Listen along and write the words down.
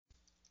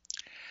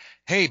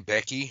Hey,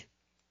 Becky.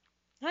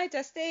 Hi,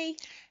 Dusty.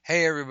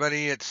 Hey,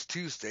 everybody. It's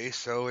Tuesday,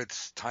 so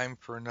it's time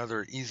for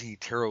another easy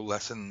tarot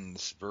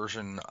lessons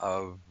version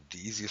of the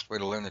easiest way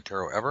to learn the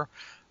tarot ever.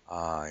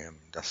 I am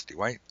Dusty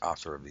White,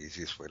 author of the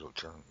easiest way to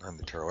learn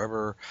the tarot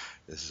ever.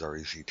 This is our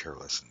easy tarot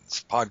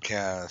lessons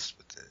podcast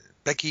with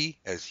Becky,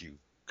 as you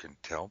can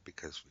tell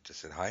because we just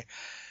said hi.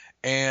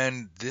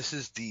 And this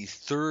is the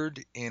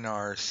third in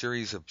our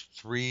series of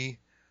three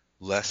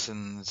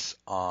lessons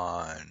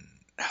on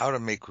how to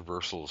make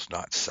reversals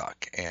not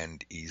suck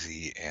and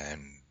easy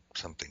and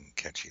something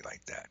catchy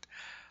like that.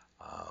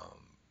 Um,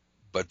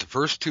 but the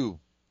first two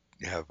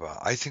have,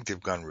 I think they've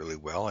gone really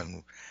well,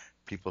 and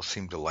people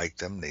seem to like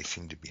them. They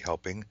seem to be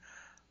helping.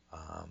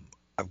 Um,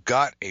 I've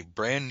got a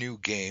brand new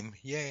game,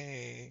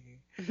 yay!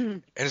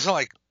 And it's not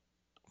like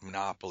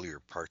Monopoly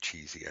or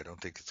Parcheesi. I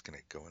don't think it's going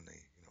to go in the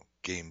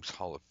Games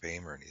Hall of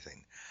Fame or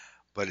anything,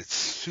 but it's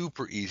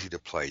super easy to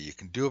play. You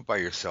can do it by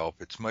yourself.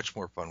 It's much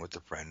more fun with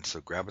a friend. So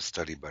grab a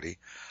study buddy.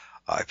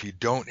 If you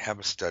don't have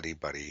a study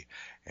buddy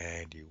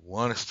and you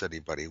want a study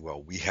buddy,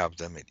 well, we have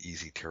them at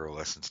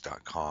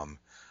easytarotlessons.com.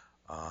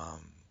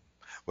 Um,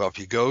 well, if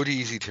you go to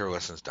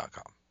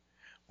easytarotlessons.com,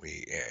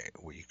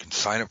 you can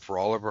sign up for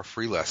all of our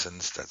free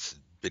lessons. That's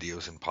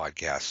videos and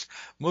podcasts,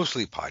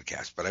 mostly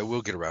podcasts, but I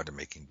will get around to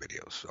making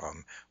videos.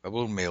 I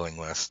will mailing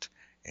list,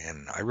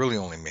 and I really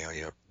only mail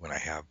you when I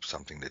have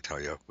something to tell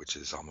you, which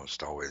is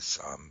almost always,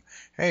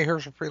 hey,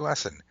 here's a free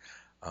lesson.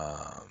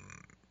 Um,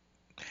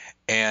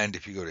 and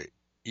if you go to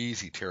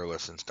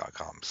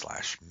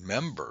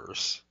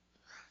easytarotlessons.com/members,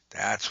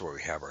 that's where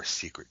we have our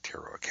secret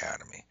tarot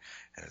academy,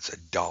 and it's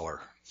 $1.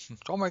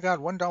 Oh my God,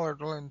 $1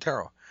 to learn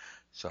tarot.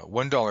 So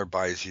 $1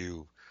 buys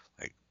you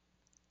like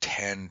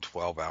 10,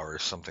 12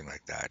 hours, something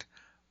like that,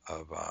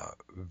 of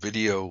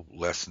video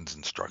lessons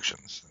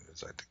instructions.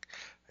 It's, I think,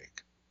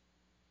 like,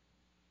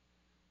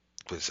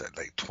 was that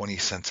like 20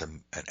 cents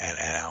an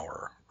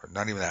hour? Or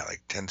not even that,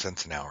 like 10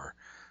 cents an hour.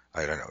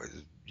 I don't know.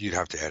 You'd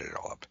have to add it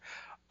all up.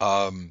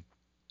 Um,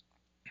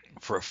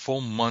 for a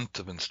full month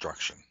of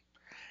instruction.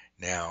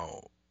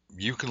 Now,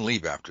 you can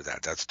leave after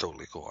that. That's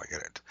totally cool. I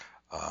get it.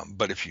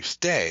 But if you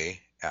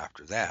stay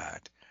after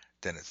that,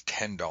 then it's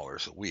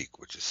 $10 a week,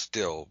 which is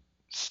still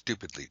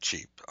stupidly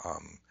cheap.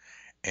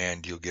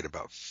 And you'll get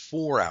about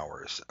 4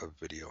 hours of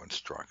video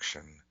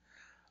instruction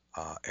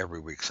every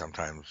week,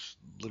 sometimes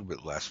a little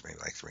bit less, maybe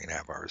like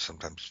 3.5 hours,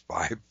 sometimes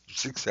 5,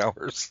 6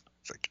 hours.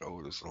 It's like,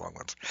 oh, those are long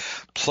ones.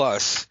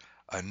 Plus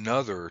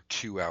another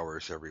 2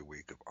 hours every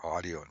week of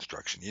audio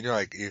instruction.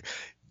 Like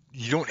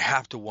you don't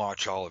have to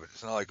watch all of it.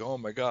 It's not like, oh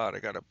my God, I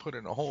got to put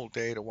in a whole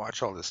day to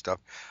watch all this stuff.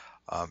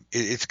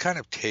 It's kind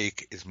of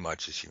take as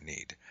much as you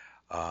need.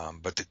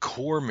 But the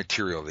core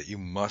material that you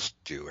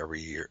must do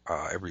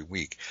every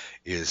week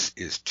is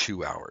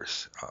 2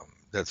 hours.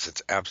 That's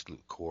its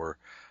absolute core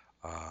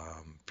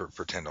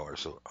for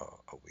 $10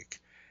 a week,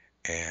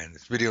 and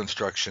it's video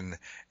instruction.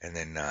 And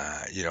then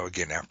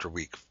again after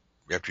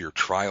your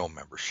trial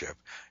membership,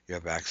 you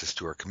have access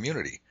to our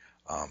community,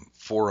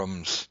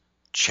 forums,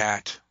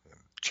 chat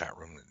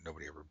room that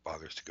nobody ever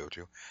bothers to go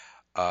to.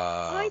 I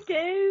Uh,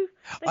 do.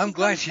 They I'm can come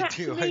glad you chat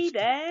to do. me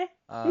there.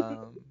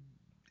 Um,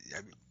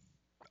 I mean,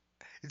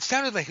 it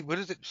sounded like what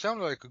is it?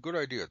 Sounded like a good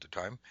idea at the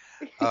time.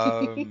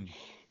 Um,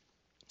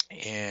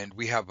 and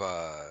we have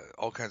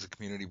all kinds of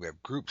community. We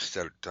have groups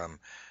that the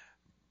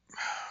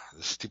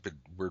stupid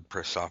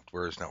WordPress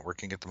software is not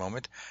working at the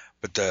moment.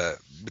 But the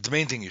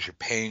main thing is you're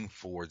paying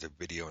for the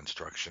video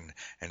instruction,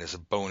 and as a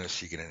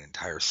bonus, you get an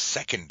entire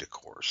second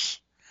course.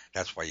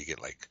 That's why you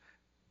get like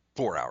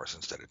 4 hours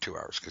instead of 2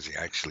 hours, because you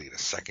actually get a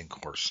second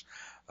course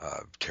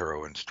of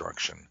tarot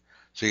instruction.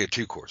 So you get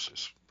two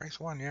courses. Price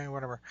one, yeah,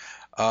 whatever.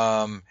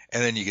 And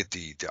then you get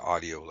the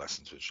audio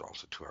lessons, which are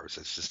also 2 hours.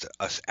 It's just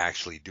us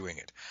actually doing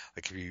it.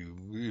 Like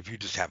if you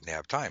just happen to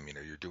have time,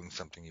 you're doing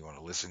something you want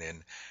to listen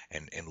in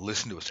and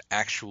listen to us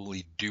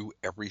actually do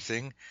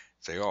everything.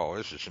 Say, oh,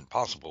 this is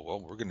impossible.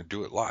 Well, we're going to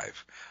do it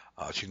live,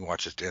 so you can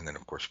watch it, and then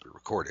of course we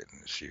record it,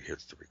 and so you hear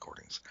the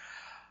recordings.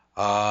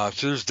 So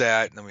there's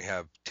that, and then we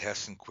have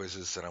tests and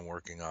quizzes that I'm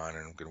working on,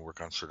 and I'm going to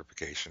work on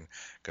certification.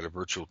 Got a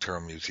virtual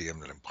tarot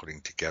museum that I'm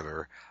putting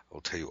together.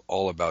 I'll tell you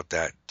all about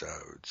that.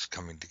 It's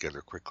coming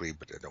together quickly,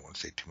 but I don't want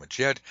to say too much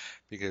yet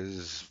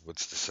because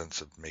what's the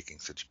sense of making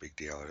such a big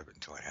deal out of it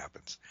until it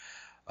happens?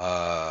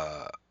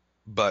 Uh,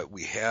 but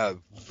we have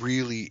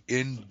really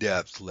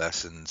in-depth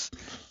lessons.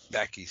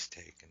 Becky's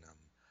taken them.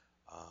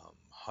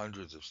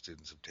 Hundreds of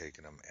students have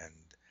taken them, and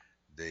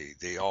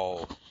they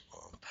all.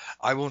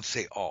 I won't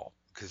say all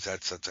because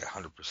that's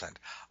 100%.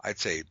 I'd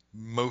say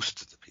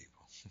most of the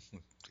people.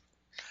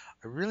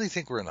 I really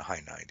think we're in the high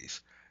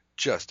 90s.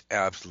 Just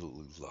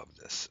absolutely love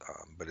this,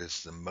 but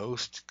it's the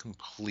most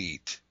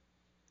complete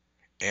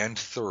and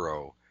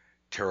thorough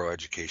tarot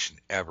education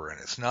ever,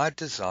 and it's not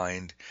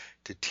designed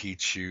to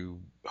teach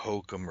you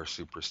hokum or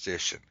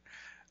superstition.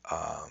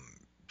 Um,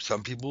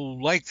 some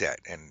people like that,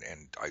 and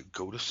I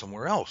go to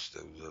somewhere else.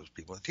 Those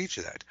people that teach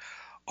you that.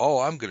 All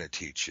I'm going to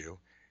teach you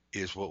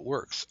is what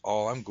works.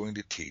 All I'm going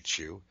to teach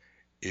you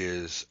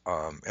is,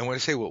 and when I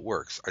say what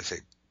works, I say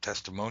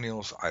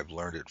testimonials. I've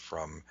learned it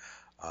from,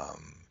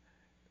 um,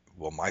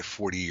 my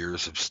 40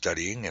 years of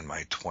studying and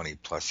my 20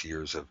 plus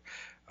years of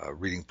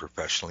reading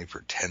professionally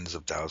for tens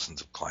of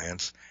thousands of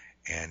clients,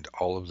 and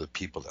all of the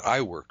people that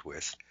I worked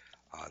with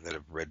that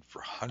have read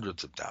for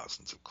hundreds of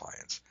thousands of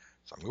clients.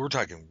 So I mean, we're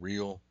talking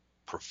real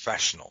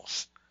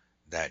professionals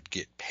that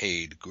get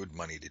paid good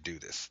money to do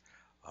this.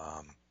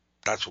 Um,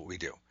 that's what we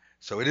do.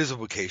 So it is a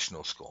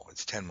vocational school.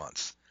 It's 10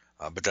 months.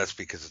 But that's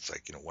because it's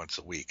like, once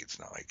a week. It's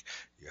not like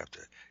you have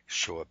to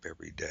show up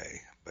every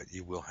day, but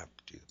you will have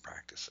to do the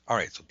practice. All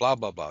right. So blah,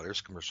 blah, blah.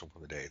 There's a commercial for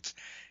the day. It's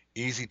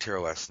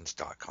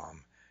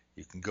easytarotlessons.com.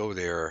 You can go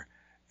there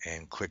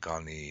and click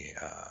on the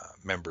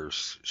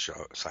members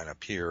show, sign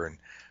up here, and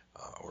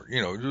or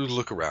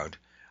look around,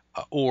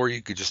 or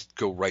you could just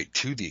go right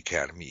to the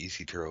academy,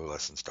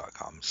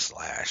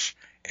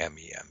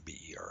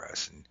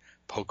 easytarotlessons.com/members, and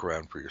poke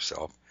around for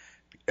yourself.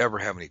 If you ever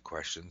have any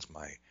questions,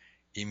 my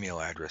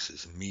email address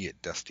is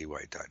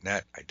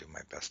me@dustywhite.net. I do my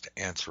best to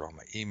answer all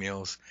my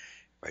emails.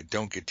 If I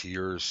don't get to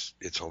yours,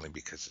 it's only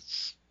because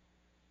it's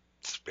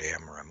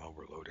spam or I'm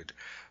overloaded,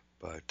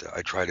 but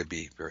I try to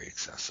be very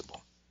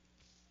accessible.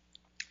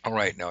 All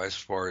right, now as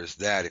far as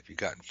that, if you've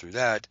gotten through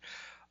that,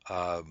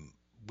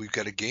 we've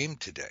got a game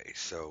today,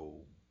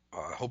 so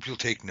I hope you'll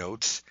take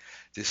notes.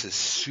 This is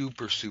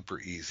super, super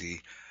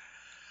easy.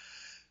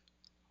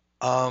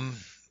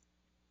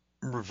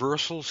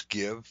 Reversals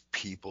give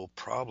people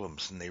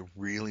problems, and they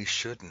really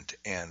shouldn't.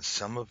 And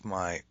some of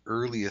my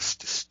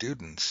earliest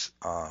students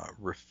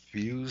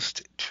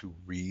refused to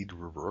read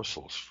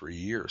reversals for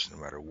years, no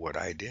matter what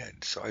I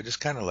did. So I just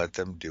kind of let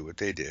them do what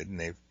they did, and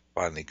they've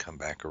finally come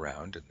back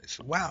around, and they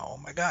said, wow, oh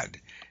my God,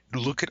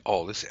 look at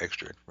all this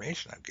extra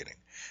information I'm getting.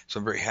 So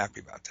I'm very happy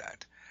about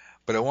that.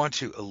 But I want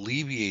to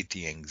alleviate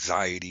the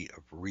anxiety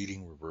of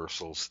reading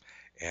reversals.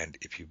 And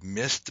if you've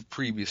missed the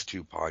previous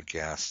two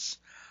podcasts,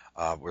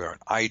 we're on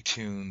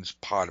iTunes,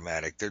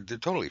 Podomatic. They're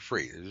totally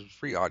free. There's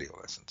free audio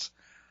lessons.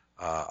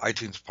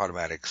 iTunes,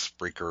 Podomatic,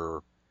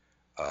 Spreaker.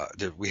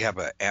 We have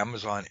an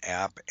Amazon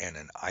app and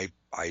an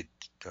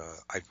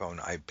iPhone,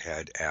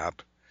 iPad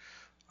app.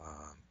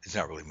 It's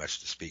not really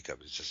much to speak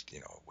of. It's just, a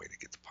way to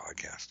get the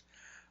podcast.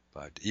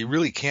 But you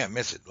really can't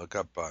miss it. Look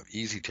up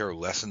Easy Tarot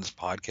Lessons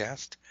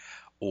Podcast,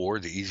 or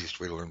the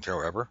easiest way to learn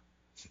tarot ever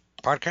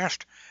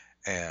podcast.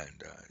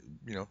 And,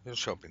 it'll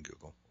show up in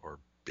Google or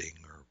Bing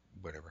or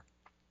whatever.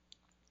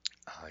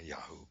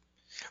 Yahoo.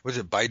 Was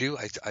it Baidu?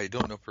 I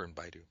don't know if we're in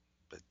Baidu,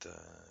 but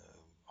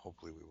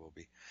hopefully we will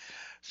be.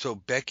 So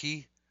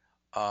Becky,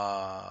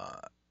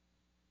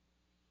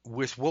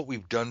 with what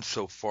we've done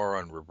so far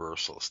on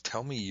reversals,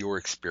 tell me your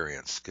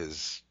experience,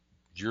 because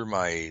you're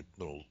my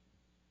little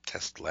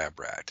test lab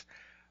rat.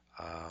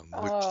 With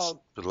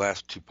Oh, the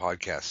last two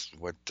podcasts,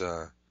 what?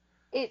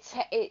 it's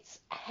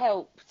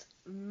helped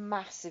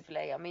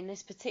massively. I mean,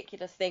 this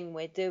particular thing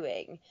we're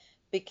doing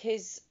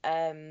because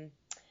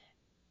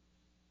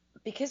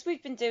because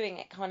we've been doing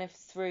it kind of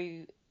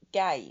through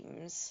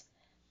games.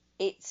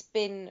 It's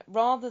been,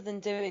 rather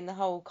than doing the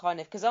whole kind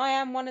of, because I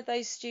am one of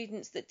those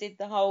students that did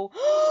the whole,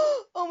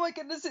 oh my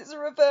goodness, it's a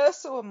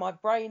reversal, and my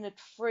brain would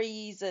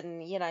freeze, and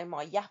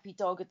my yappy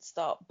dog would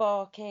start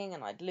barking,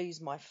 and I'd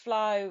lose my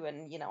flow,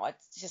 and I'd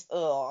just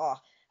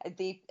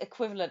the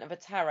equivalent of a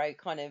tarot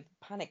kind of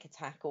panic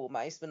attack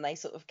almost when they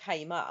sort of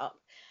came up.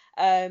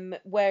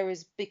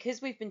 Whereas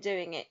because we've been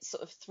doing it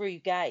sort of through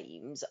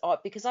games,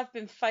 because I've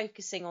been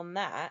focusing on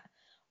that,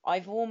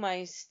 I've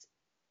almost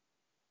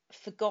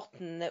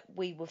forgotten that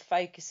we were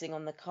focusing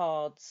on the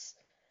cards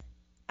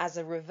as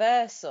a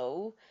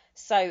reversal.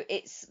 So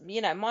it's,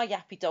 my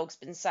yappy dog's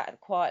been sat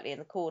quietly in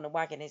the corner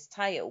wagging his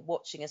tail,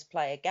 watching us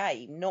play a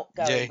game, not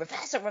going Yay.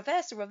 reversal,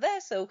 reversal,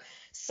 reversal.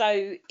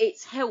 So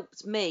it's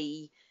helped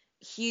me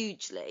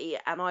hugely.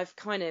 And I've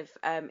kind of,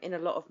 in a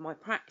lot of my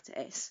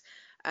practice,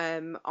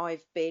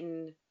 I've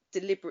been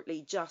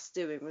deliberately just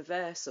doing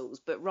reversals,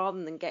 but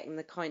rather than getting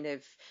the kind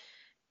of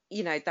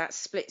that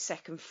split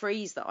second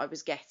freeze that I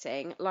was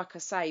getting, like I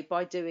say,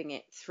 by doing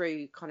it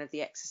through kind of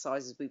the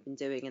exercises we've been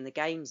doing in the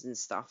games and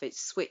stuff,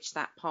 it's switched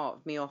that part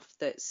of me off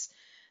that's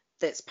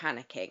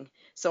panicking.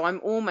 So I'm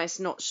almost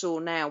not sure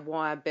now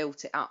why I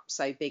built it up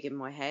so big in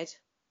my head,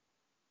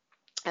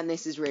 and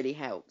this has really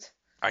helped.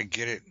 I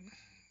get it,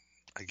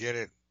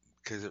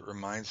 because it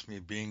reminds me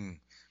of being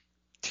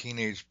a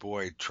teenage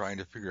boy trying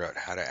to figure out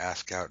how to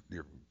ask out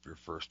your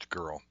first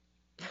girl.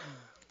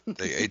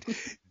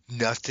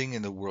 Nothing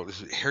in the world.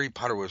 Harry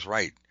Potter was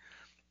right.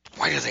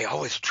 Why do they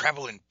always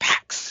travel in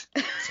packs?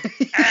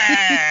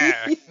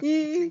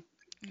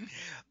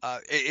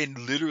 And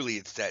literally,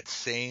 it's that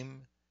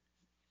same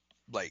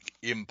like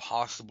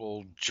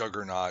impossible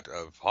juggernaut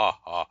of ha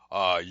ha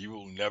ha, you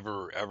will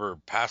never ever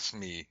pass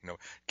me,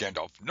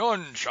 Gandalf,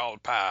 none shall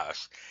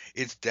pass.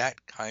 It's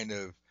that kind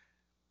of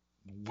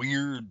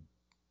weird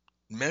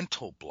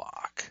mental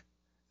block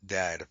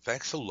that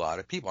affects a lot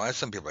of people. And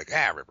some people are like,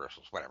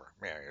 reversals, whatever.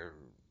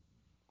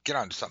 Get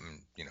on to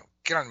something,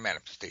 get on to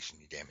manifestation,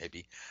 you damn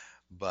hippie.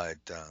 But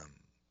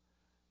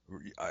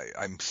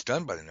I'm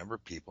stunned by the number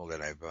of people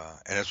that I've,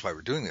 and that's why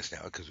we're doing this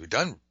now, because we've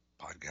done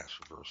podcast,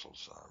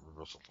 reversals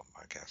on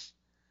podcasts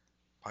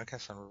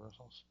on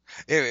reversals.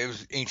 It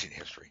was ancient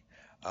history,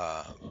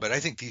 but I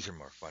think these are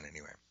more fun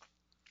anyway.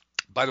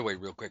 By the way,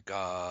 real quick,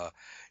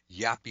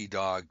 Yappy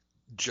Dog,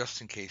 just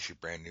in case you're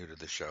brand new to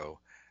the show,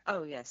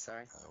 Oh, yeah,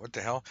 sorry. what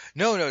the hell?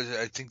 No, no,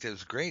 I think that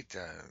was great,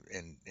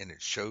 and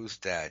it shows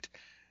that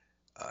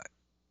uh,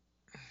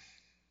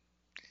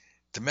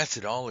 the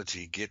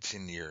methodology gets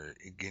into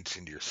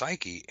your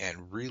psyche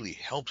and really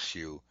helps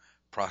you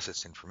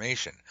process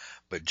information.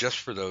 But just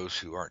for those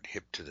who aren't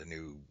hip to the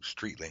new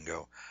street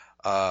lingo,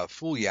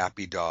 full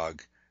yappy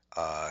dog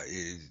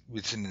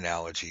it's an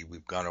analogy.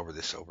 We've gone over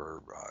this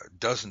over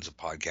dozens of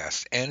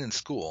podcasts and in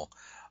school.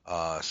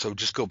 So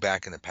just go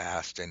back in the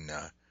past and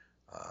uh,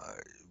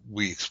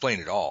 we explain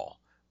it all.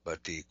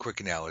 But the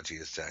quick analogy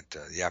is that the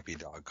yappy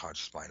dog,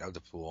 conscious mind of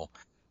the fool,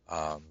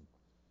 um,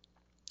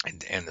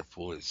 and the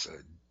fool is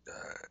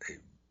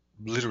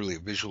literally a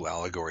visual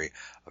allegory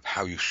of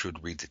how you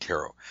should read the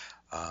tarot.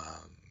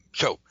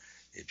 So,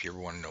 if you ever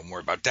want to know more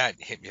about that,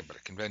 hit me up at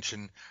a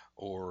convention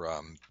or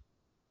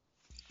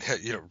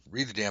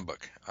read the damn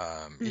book.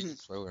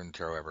 Easiest way to learn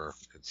tarot ever.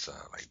 It's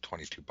like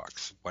 $22,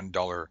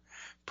 $1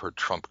 per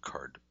trump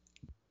card.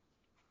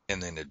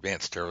 And then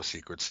Advanced Tarot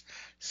Secrets,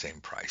 same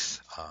price.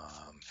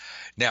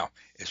 Now,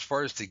 as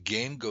far as the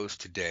game goes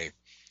today,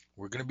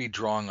 we're going to be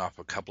drawing off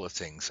a couple of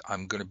things.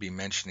 I'm going to be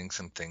mentioning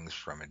some things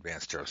from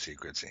Advanced Tarot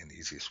Secrets and the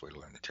Easiest Way to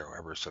Learn the Tarot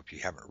Ever. So if you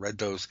haven't read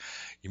those,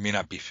 you may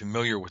not be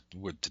familiar with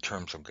the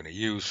terms I'm going to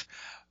use.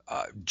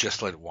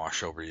 Just let it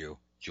wash over you.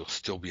 You'll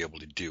still be able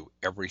to do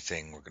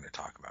everything we're going to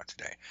talk about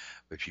today.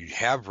 But if you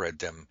have read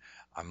them,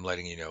 I'm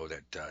letting you know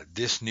that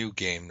this new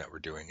game that we're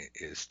doing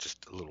is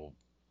just a little,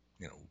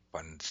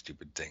 fun,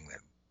 stupid thing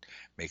that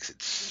makes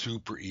it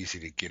super easy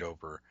to get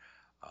over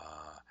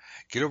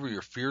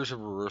your fears of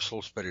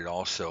reversals, but it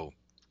also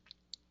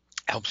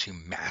helps you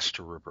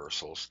master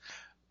reversals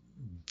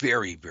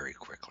very, very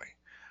quickly.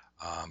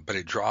 But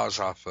it draws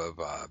off of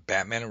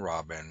Batman and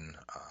Robin,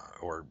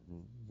 or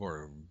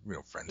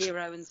friends,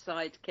 Hero and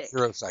sidekick.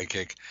 hero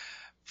sidekick,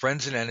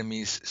 Friends and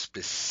Enemies,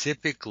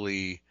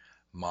 specifically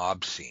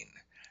mob scene.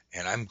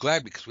 And I'm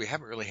glad because we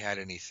haven't really had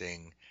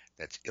anything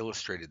that's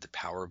illustrated the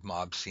power of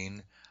mob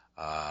scene,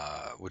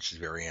 which is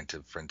a variant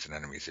of Friends and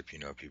Enemies, if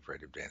you've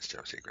read Advanced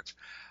Tarot Secrets.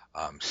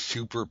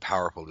 Super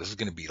powerful. This is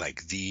going to be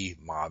like the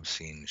mob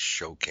scene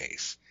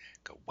showcase.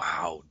 Go,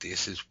 wow,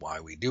 this is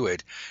why we do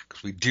it,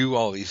 because we do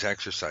all these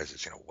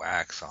exercises,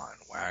 wax on,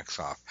 wax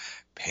off,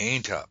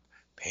 paint up,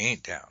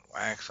 paint down,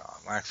 wax on,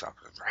 wax off,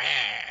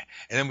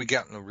 and then we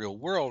get in the real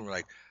world and we're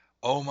like,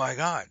 oh my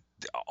God,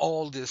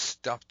 all this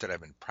stuff that I've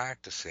been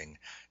practicing,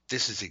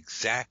 this is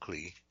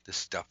exactly the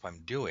stuff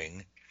I'm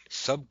doing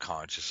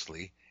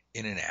subconsciously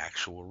in an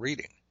actual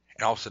reading.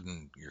 And all of a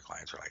sudden your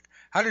clients are like,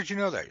 how did you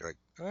know that? You're like,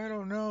 I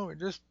don't know. It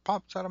just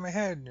pops out of my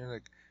head. And you're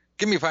like,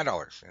 give me $5,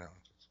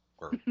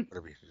 or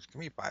whatever. Just give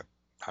me $500,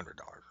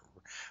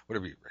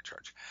 whatever you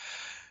charge.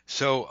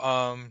 So,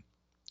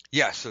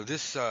 yeah, so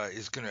this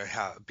is going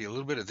to be a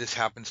little bit of this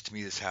happens to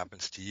me, this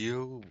happens to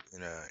you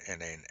in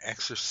an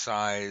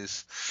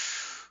exercise.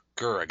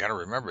 I got to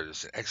remember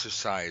this.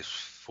 Exercise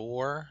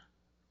 4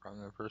 from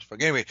the first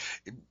book. Anyway,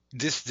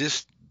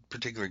 this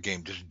particular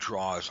game just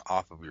draws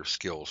off of your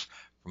skills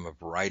from a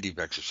variety of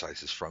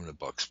exercises from the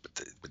books, but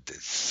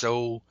it's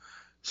so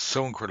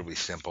incredibly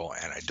simple,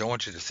 and I don't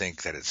want you to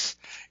think that it's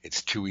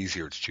too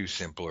easy or it's too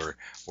simple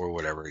or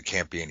whatever. It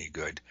can't be any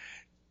good,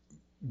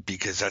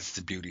 because that's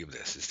the beauty of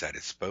this, is that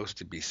it's supposed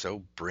to be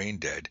so brain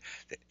dead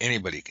that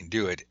anybody can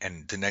do it,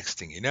 and the next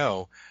thing you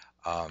know,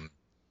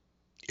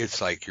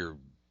 it's like you're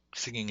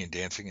singing and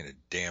dancing in a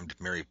damned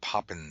Mary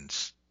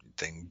Poppins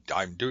thing.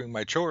 I'm doing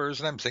my chores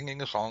and I'm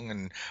singing a song,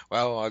 and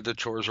well, the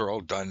chores are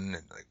all done.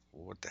 And like,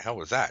 what the hell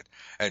was that?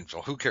 And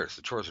so, who cares?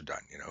 The chores are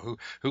done.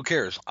 Who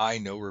cares? I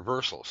know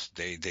reversals.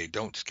 They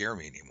don't scare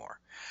me anymore.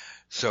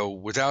 So,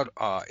 without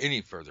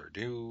any further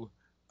ado,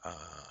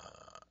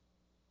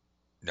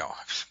 no,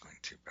 I was going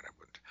to, but I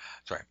wouldn't.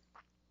 Sorry.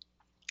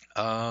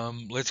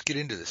 Let's get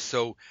into this.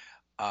 So,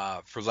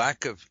 for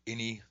lack of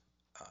any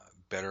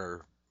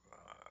better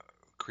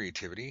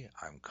creativity,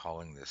 I'm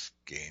calling this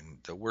game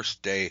the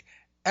worst day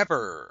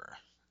ever.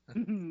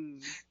 The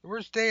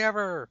worst day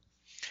ever.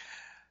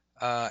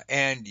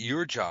 And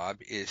your job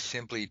is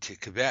simply to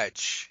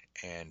kvetch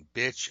and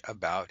bitch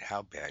about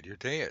how bad your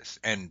day is.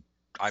 And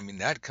I mean,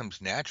 that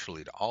comes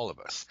naturally to all of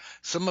us.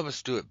 Some of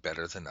us do it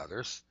better than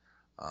others.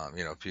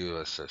 A few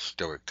of us are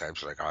stoic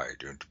types, like, I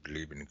don't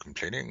believe in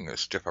complaining, a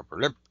stiff upper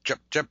lip,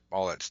 chip,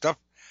 all that stuff.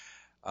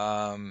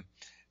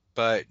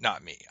 But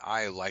not me.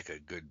 I like a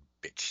good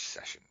bitch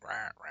session.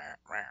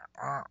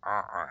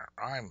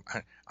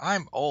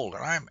 I'm old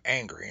and I'm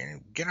angry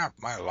and get off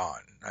my lawn.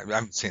 I've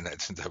been saying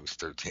that since I was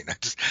 13. I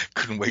just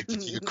couldn't wait to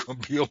be a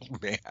grumpy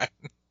old man.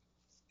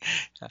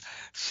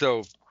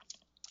 So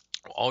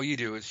all you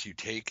do is you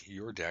take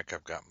your deck.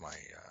 I've got my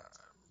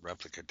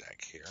replica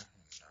deck here.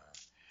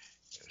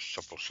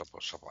 Supple.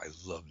 I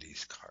love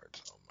these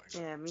cards. Oh my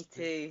God. Yeah, me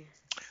too.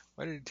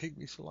 Why did it take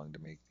me so long to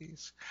make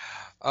these?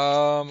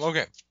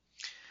 Okay.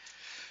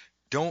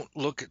 Don't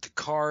look at the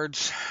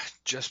cards.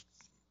 just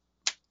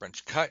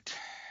French cut,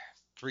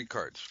 3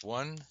 cards.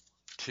 1,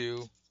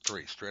 2,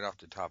 3, straight off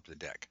the top of the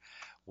deck.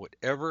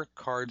 Whatever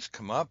cards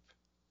come up,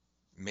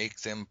 make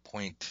them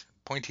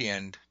pointy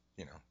end,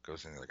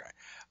 goes in the other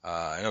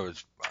guy. In other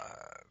words,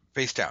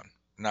 face down.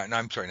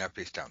 I'm sorry, not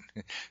face down,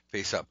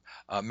 face up.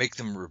 Make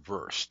them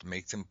reversed.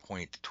 Make them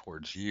point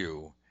towards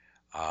you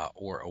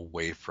or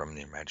away from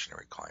the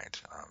imaginary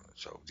client.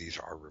 So these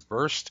are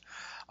reversed.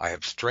 I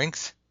have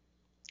strength,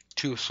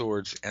 2 of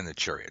swords, and the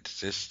chariot.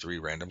 This 3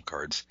 random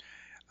cards.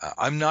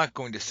 I'm not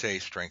going to say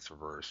strength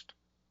reversed,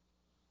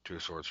 2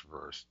 of swords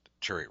reversed,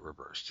 chariot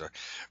reversed. So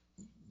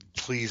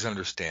please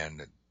understand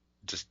that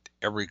just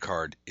every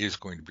card is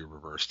going to be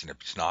reversed, and if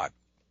it's not,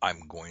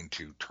 I'm going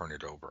to turn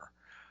it over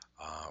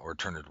or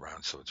turn it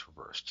around so it's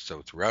reversed.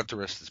 So throughout the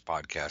rest of this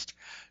podcast,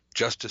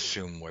 just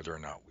assume whether or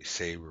not we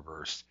say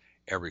reversed,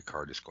 every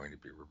card is going to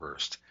be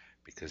reversed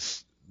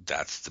because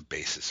that's the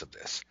basis of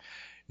this.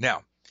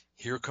 Now,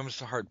 here comes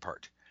the hard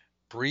part.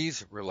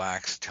 Breathe,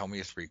 relax, tell me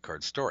a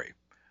 3-card story.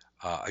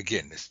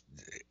 Again,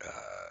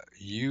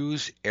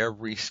 use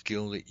every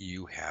skill that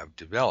you have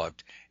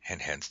developed,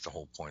 and hence the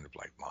whole point of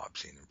like mob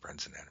scene and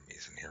Freinds and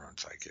Enemies and Hero and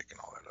Psychic and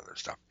all that other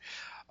stuff.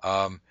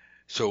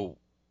 So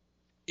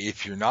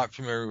if you're not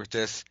familiar with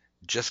this,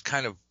 just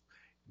kind of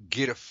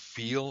get a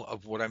feel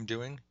of what I'm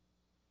doing.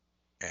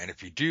 And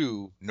if you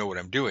do know what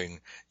I'm doing,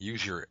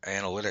 use your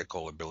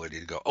analytical ability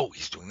to go, oh,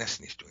 he's doing this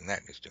and he's doing that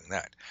and he's doing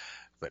that.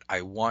 But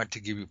I want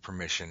to give you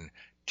permission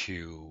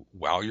to,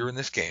 while you're in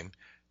this game,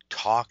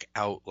 talk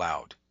out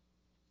loud.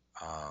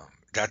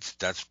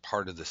 That's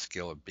part of the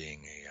skill of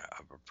being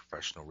a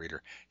professional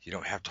reader. You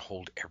don't have to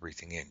hold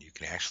everything in. You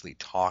can actually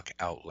talk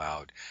out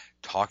loud,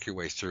 talk your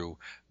way through.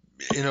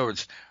 In other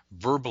words,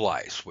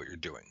 verbalize what you're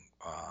doing.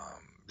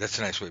 That's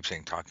a nice way of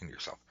saying talking to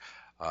yourself.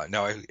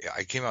 Now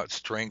I came out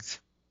strength,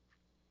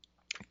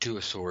 2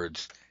 of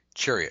swords,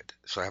 chariot.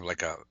 So I have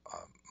like a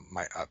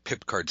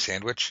pip card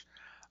sandwich.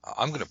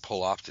 I'm going to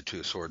pull off the 2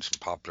 of swords and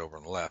pop it over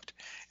on the left,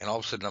 and all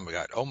of a sudden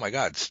oh my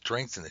God,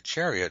 strength in the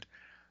chariot,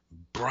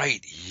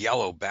 bright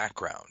yellow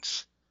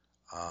backgrounds,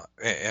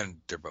 and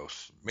they're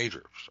both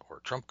majors or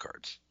trump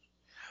cards.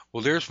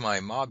 Well, there's my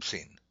mob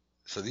scene.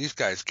 So these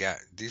guys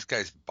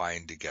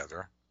bind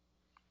together,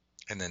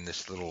 and then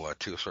this little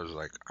 2 of swords is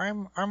like,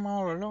 I'm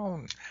all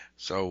alone.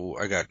 So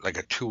I got like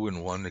a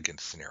 2-in-1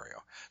 against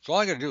scenario. So all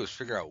I got to do is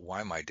figure out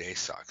why my day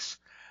sucks.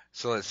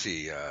 So let's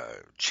see,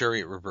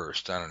 chariot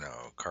reversed. I don't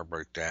know, car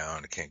broke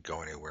down. I can't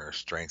go anywhere.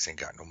 Strength, ain't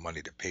got no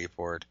money to pay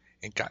for it.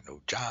 Ain't got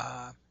no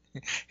job.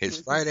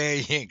 It's Friday.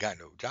 You ain't got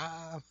no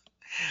job.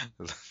 I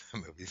love that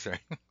movie. Sorry,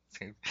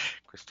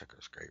 Chris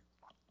Tucker's great.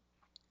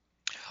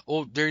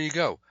 Oh, there you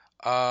go.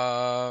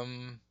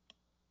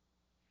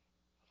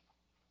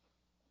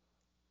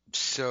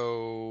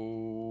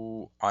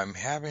 So I'm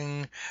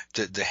having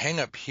the hang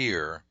up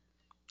here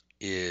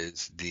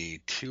is the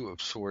 2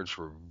 of swords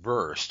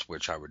reversed,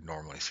 which I would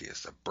normally see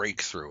as the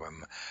breakthrough.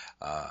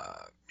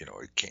 I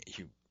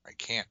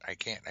can't,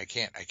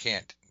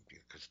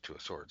 because 2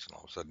 of swords, and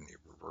all of a sudden you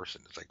reverse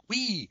it. It's like,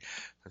 wee!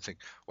 It's like,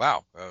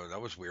 wow,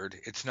 that was weird.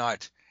 It's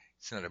not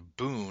a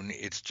boon.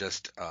 It's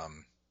just,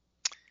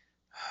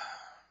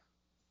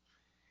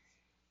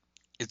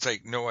 it's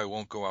like, no, I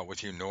won't go out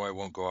with you. No, I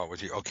won't go out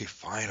with you. Okay,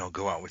 fine, I'll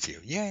go out with you.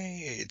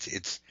 Yay!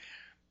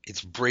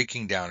 It's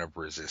breaking down of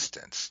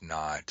resistance,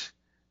 not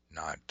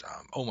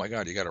oh my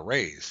God, you got a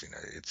raise.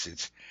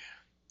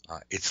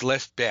 It's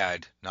less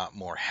bad, not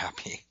more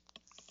happy.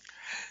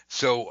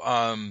 So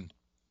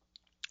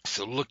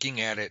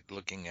looking at it,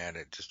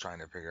 just trying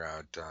to figure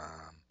out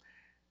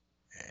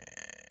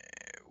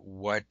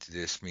what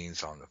this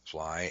means on the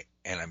fly,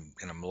 and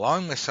I'm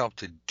allowing myself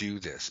to do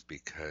this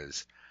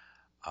because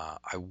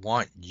I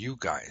want you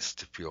guys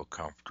to feel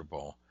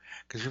comfortable,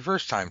 because your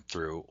first time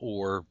through,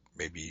 or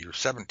maybe your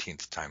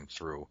 17th time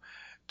through,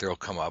 there'll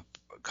come up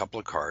a couple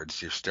of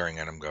cards. You're staring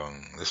at them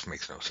going, this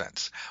makes no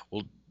sense.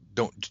 Well,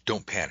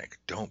 don't panic.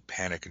 Don't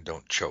panic and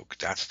don't choke.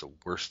 That's the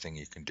worst thing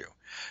you can do.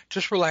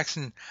 Just relax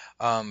and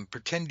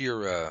pretend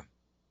you're an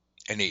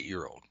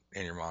 8-year-old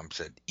and your mom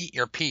said, eat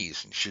your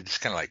peas. And she's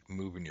just kind of like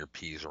moving your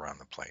peas around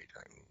the plate.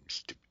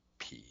 Stupid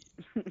pea.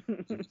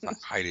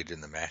 Hide it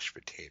in the mashed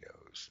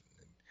potatoes.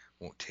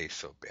 Won't taste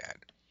so bad.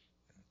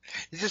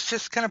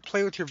 Just kind of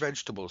play with your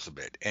vegetables a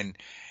bit, and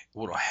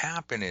what will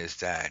happen is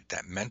that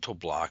mental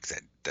block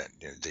that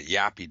the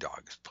yappy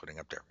dog is putting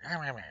up there,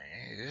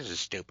 this is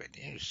stupid,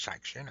 this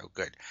sucks, you're no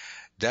good,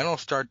 then it'll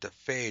start to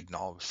fade, and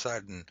all of a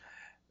sudden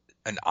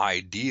an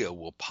idea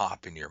will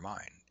pop in your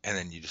mind, and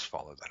then you just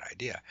follow that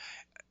idea.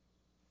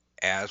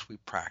 As we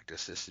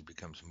practice this, it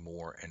becomes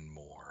more and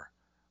more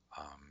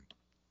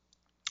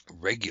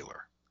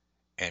regular,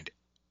 and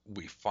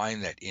we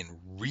find that in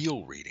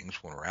real readings,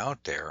 when we're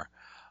out there,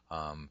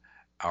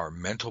 our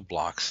mental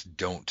blocks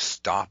don't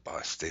stop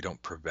us. They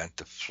don't prevent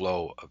the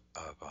flow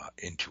of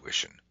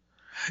intuition.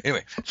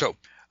 Anyway, so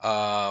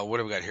what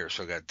have we got here?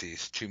 So I got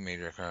these 2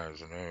 major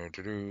cards, and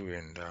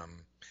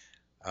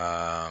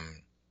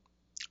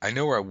I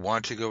know where I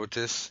want to go with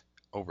this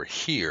over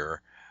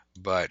here,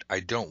 but I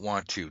don't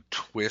want to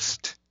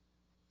twist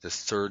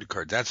this third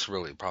card. That's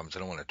really the problem. Is I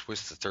don't want to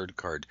twist the third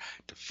card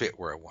to fit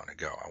where I want to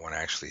go. I want to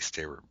actually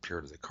stay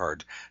pure to the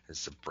card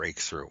as the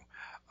breakthrough.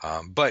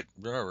 But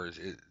remember,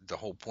 the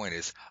whole point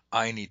is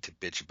I need to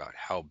bitch about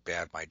how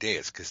bad my day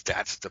is, because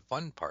that's the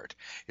fun part.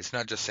 It's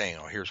not just saying,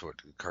 oh, here's what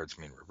the cards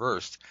mean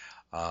reversed.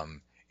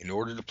 In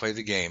order to play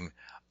the game,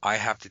 I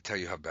have to tell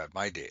you how bad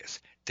my day is.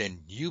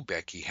 Then you,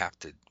 Becky, have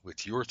to,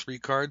 with your 3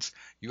 cards,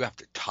 you have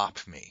to top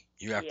me.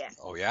 You have to, Yeah.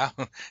 oh yeah,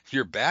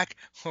 you're back?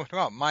 What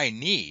about my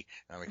knee?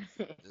 I'm like,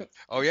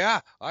 oh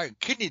yeah, I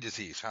kidney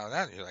disease. How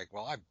that? And you're like,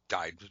 well, I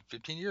died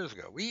 15 years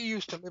ago. We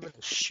used to live in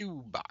a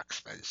shoe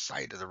box by the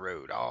side of the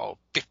road. All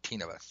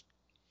 15 of us.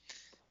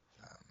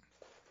 Um,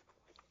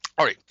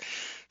 all right.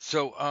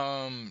 So,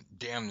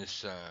 damn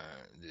this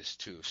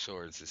 2 of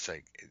Swords. It's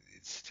like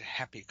it's a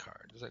happy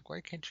card. It's like,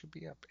 why can't you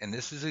be up? And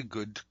this is a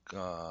good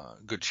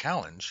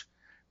challenge,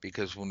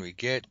 because when we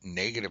get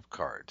negative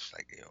cards,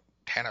 like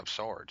 10 of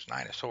Swords,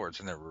 9 of Swords,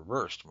 and they're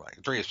reversed,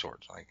 like 3 of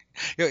Swords, like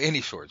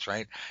any swords,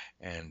 right?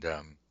 And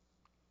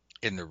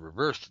in the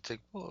reversed, it's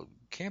like, well,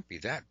 it can't be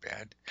that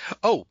bad.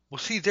 Oh, well,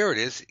 see, there it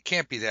is. It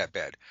can't be that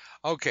bad.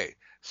 Okay,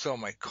 so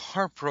my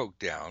car broke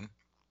down.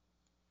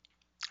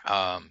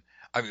 Um,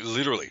 I mean,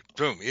 literally,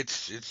 boom.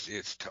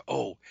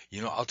 Oh,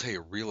 I'll tell you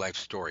a real life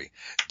story.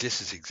 This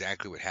is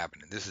exactly what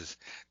happened, and this is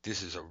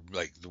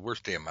like the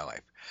worst day of my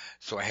life.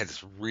 So I had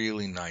this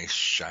really nice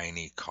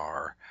shiny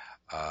car.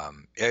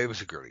 It was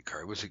a girly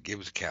car. It was a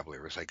Cavalier.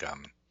 It was like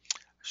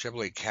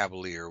Chevrolet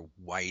Cavalier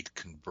white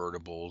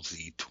convertible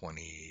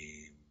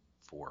Z24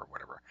 or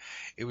whatever.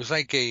 It was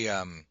like it's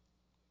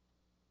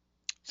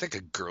like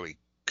a girly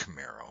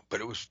Camaro,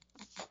 but it was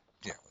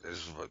this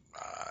is what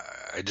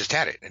I just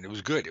had it, and it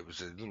was good. It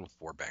was a little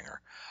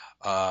 4-banger,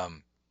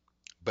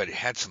 but it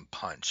had some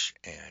punch,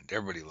 and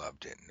everybody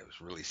loved it. And it was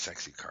a really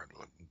sexy car,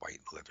 white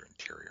leather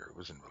interior. It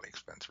wasn't really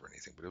expensive or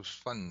anything, but it was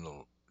a fun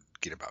little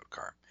get about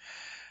car.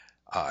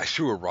 I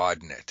threw a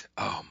rod in it.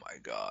 Oh my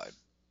god,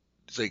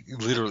 it's like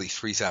literally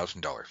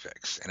 $3,000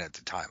 fix, and at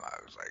the time I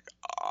was like,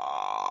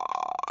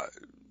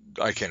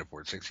 I can't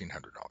afford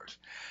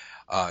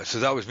 $1,600. So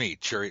that was me,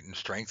 chariot and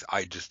strength.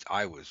 I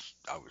was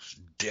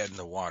dead in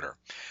the water.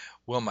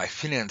 Well, my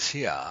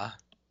financier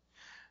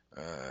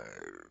uh,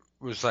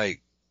 was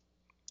like,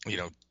 you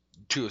know,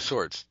 2 of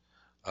Swords,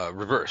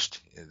 reversed.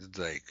 It's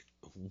like,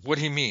 what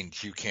do you mean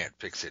you can't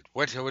fix it?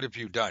 What have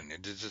you done?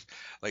 And it's just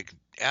like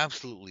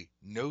absolutely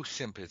no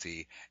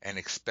sympathy, and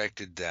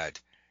expected that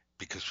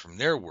because from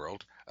their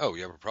world, oh,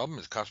 you have a problem,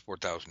 it costs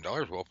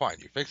 $4,000. Well, fine,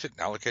 you fix it and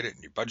allocate it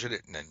and you budget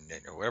it and then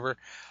whatever.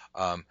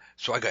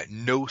 So I got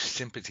no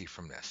sympathy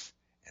from this,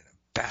 and a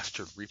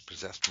bastard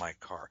repossessed my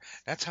car.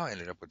 That's how I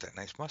ended up with that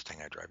nice Mustang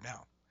I drive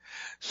now.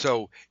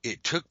 So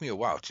it took me a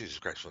while. Jesus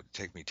Christ, it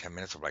take me 10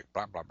 minutes of like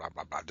blah blah blah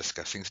blah blah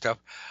discussing stuff.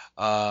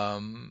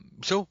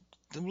 So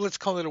let's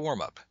call it a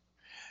warm up.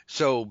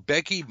 So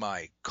Becky,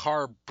 my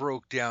car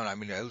broke down. I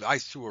mean, I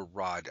threw a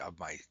rod of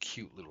my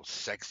cute little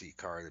sexy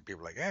car that people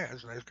were like, hey,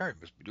 that's a nice car. You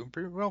must be doing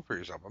pretty well for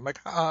yourself. I'm like,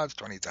 it's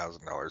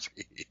 $20,000.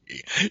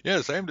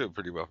 Yes, I am doing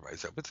pretty well for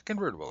myself. It's a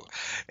convertible.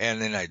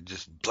 And then I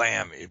just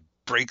blam, it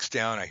breaks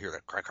down. I hear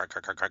that crack, crack,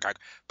 crack, crack, crack, crack.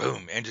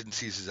 Boom, engine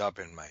seizes up,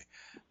 and my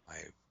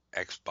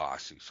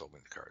ex-boss who sold me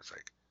the car is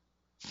like,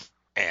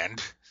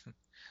 and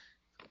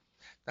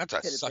that's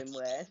a Could have suck. been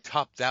worse.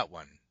 Top that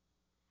one.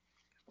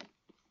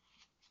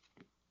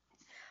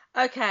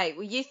 Okay,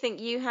 well, you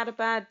think you had a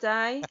bad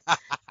day?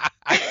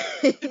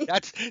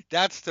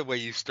 That's the way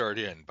you start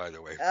in, by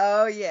the way.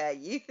 Oh, yeah,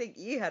 you think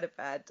you had a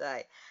bad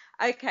day.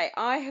 Okay,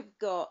 I have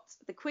got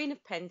the Queen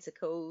of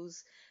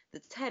Pentacles, the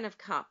Ten of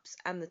Cups,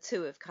 and the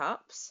Two of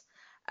Cups.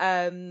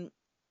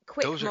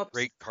 Quick Those are mobs.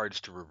 great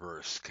cards to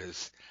reverse,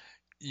 because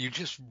you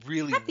just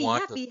really Happy,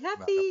 want them happy, to come out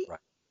happy. upright.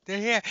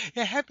 Yeah,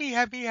 yeah, happy,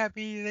 happy,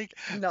 happy. Like,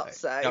 Not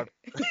so. no,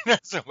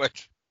 not so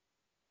much.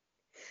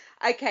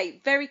 Okay,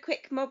 very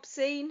quick mob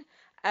scene.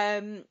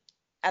 Um,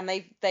 and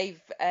they've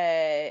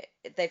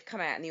come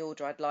out in the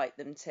order I'd like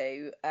them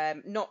to.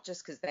 Not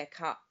just because they're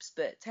cups,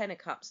 but Ten of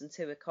Cups and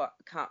Two of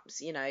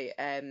Cups.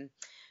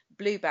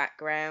 Blue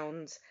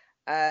background.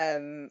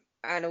 And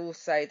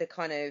also the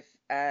kind of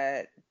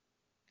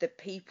the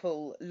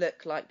people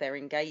look like they're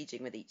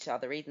engaging with each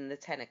other. Even the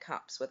Ten of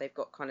Cups, where they've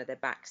got kind of their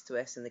backs to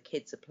us and the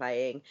kids are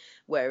playing,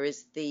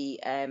 whereas the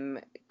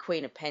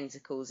Queen of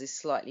Pentacles is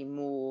slightly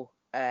more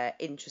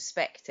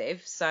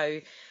introspective.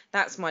 So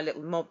that's my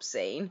little mob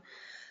scene.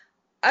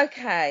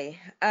 Okay.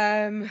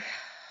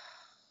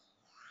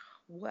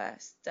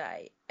 Worst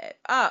day.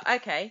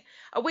 Okay.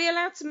 Are we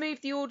allowed to move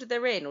the order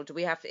they're in, or do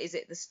we have to? Is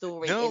it the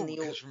story in No, the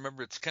order? because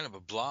remember, it's kind of a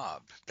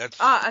blob.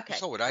 Okay.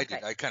 So what I did.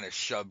 Okay. I kind of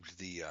shoved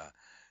the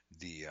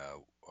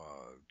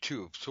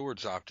 2 of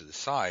Swords off to the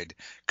side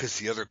because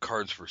the other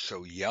cards were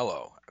so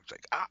yellow. I was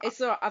like, It's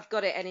all right. I've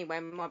got it anyway.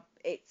 yeah,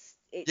 It's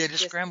just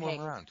just scramble them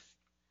pink. around.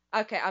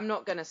 Okay, I'm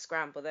not going to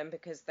scramble them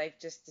because they've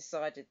just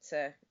decided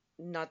to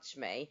nudge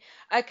me.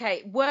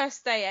 Okay,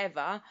 worst day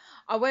ever.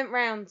 I went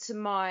round to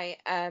my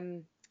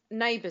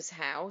neighbour's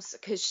house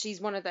because she's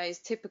one of those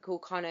typical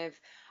kind of,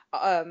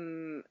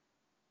 um,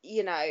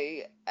 you know,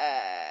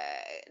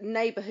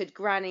 neighbourhood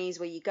grannies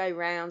where you go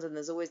round and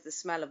there's always the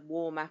smell of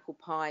warm apple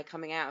pie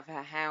coming out of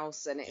her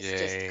house, and it's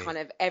just Yay. kind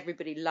of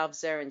everybody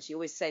loves her, and she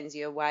always sends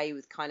you away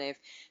with kind of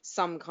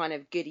some kind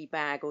of goodie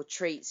bag or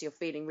treats. You're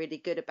feeling really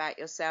good about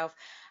yourself.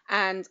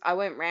 And I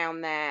went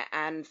round there,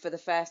 and for the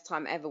first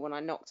time ever, when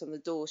I knocked on the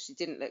door, she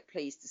didn't look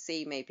pleased to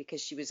see me,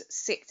 because she was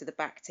sick to the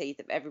back teeth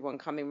of everyone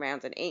coming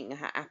round and eating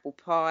her apple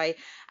pie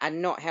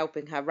and not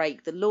helping her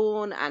rake the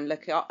lawn and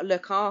look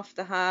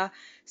after her.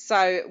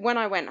 So when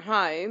I went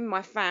home,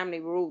 my family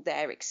were all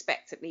there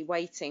expectantly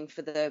waiting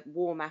for the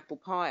warm apple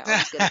pie I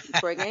was going to be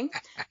bringing.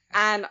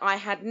 And I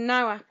had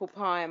no apple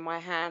pie in my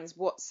hands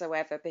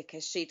whatsoever,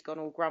 because she'd gone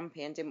all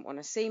grumpy and didn't want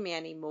to see me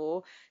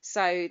anymore.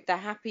 So the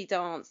happy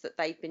dance that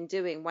they'd been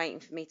doing,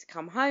 waiting for me to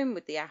come home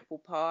with the apple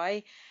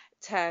pie,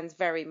 turned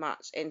very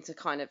much into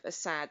kind of a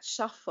sad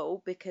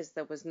shuffle, because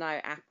there was no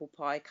apple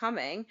pie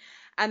coming.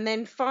 And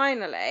then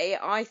finally,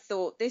 I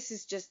thought, this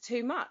is just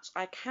too much.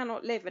 I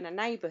cannot live in a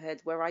neighbourhood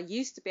where I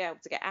used to be able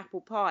to get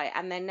apple pie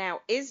and there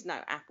now is no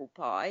apple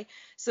pie.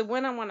 So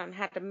when I went and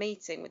had a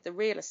meeting with the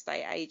real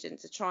estate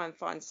agent to try and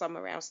find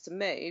somewhere else to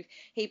move,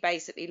 he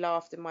basically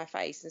laughed in my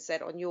face and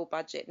said, on your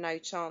budget, no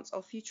chance,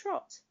 off you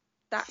trot.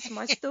 That's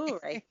my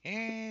story.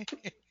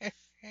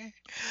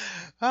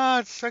 Ah,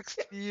 it sucks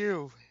to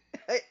you.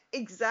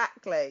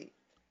 Exactly.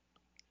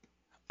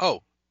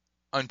 Oh,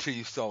 until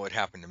you saw what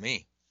happened to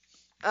me.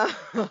 I'm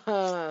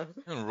gonna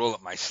roll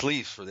up my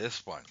sleeves for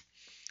this one.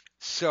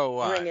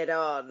 So, Bring it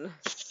on.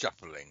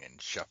 shuffling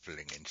and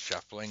shuffling and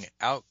shuffling,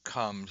 out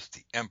comes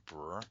the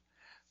Emperor,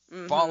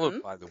 followed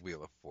Mm-hmm. by the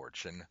Wheel of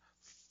Fortune,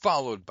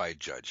 followed by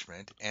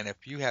Judgment, and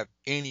if you have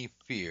any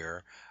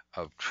fear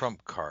of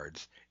trump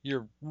cards,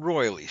 you're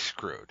royally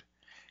screwed,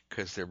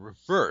 because they're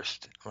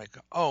reversed. I'm like,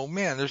 oh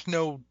man, there's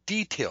no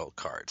detail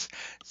cards.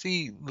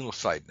 See, little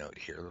side note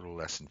here, a little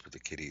lesson for the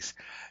kiddies.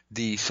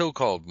 The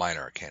so-called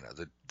minor arcana,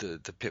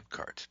 the pip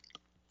cards,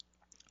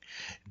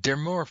 they're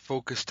more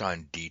focused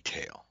on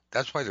detail.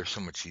 That's why they're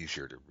so much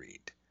easier to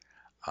read.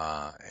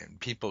 And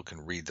people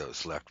can read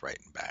those left, right,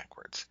 and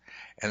backwards.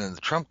 And then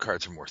the trump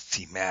cards are more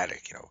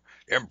thematic,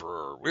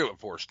 Emperor, Wheel of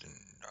Fortune,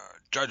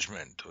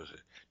 Judgment, was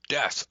it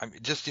Death? I mean,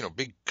 just,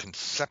 big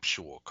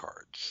conceptual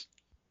cards.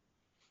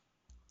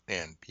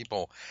 And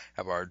people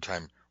have a hard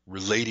time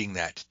relating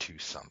that to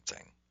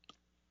something.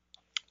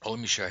 Oh, let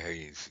me show you how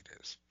easy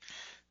it is.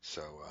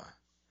 So,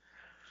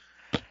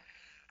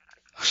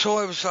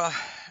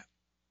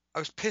 I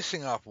was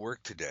pissing off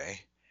work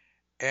today,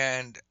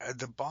 and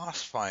the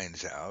boss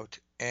finds out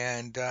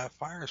and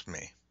fires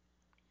me.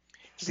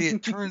 See,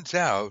 it turns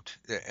out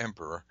the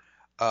Emperor,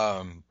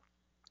 um,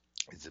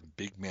 is a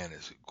big man,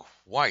 is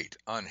quite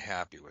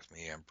unhappy with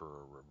me,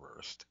 Emperor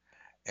reversed,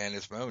 and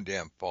it's my own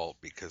damn fault,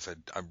 because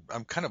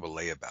I'm kind of a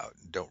layabout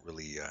and don't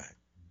really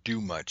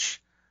do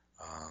much.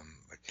 Um,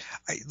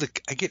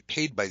 I get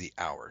paid by the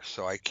hour,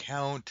 so I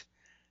count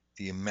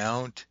the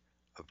amount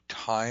of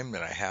time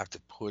that I have to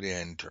put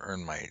in to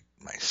earn my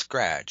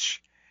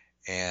scratch,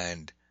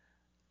 and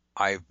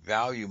I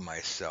value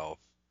myself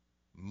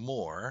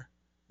more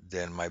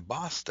than my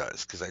boss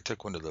does, because I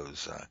took one of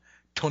those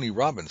Tony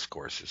Robbins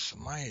courses. So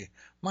my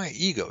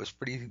ego is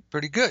pretty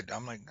good.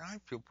 I'm like, I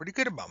feel pretty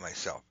good about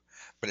myself,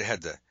 but it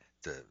had the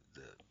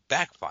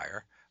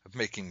backfire of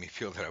making me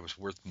feel that I was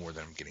worth more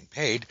than I'm getting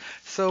paid.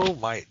 So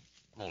my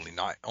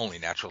only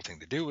natural thing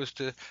to do was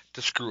to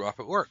screw up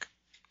at work.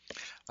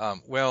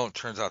 Well, it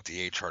turns out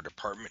the HR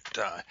department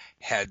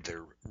had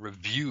their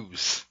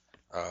reviews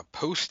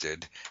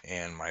posted,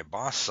 and my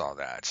boss saw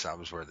that, so that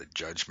was where the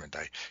judgment.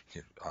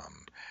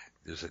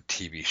 There's a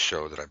TV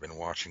show that I've been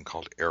watching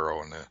called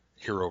Arrow, and the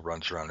hero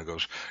runs around and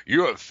goes,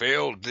 "You have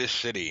failed this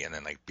city," and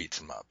then like beats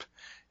him up.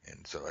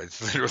 And so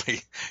it's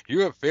literally,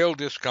 "You have failed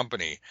this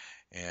company."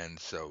 And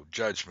so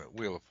Judgment,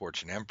 Wheel of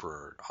Fortune,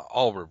 Emperor,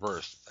 all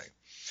reversed. Like,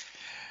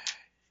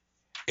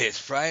 it's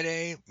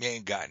Friday, you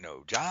ain't got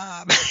no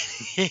job,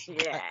 you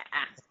ain't got,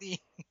 Yeah.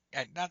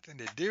 got nothing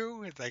to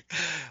do. It's like,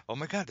 oh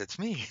my God, that's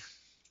me.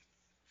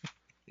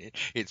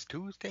 It's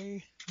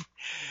Tuesday.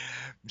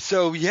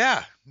 So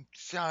yeah,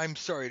 I'm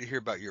sorry to hear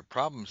about your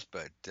problems,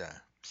 but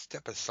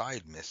step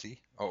aside,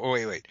 Missy. Oh,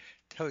 wait.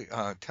 Tell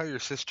your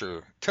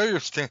sister.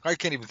 I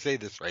can't even say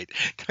this right.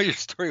 Tell your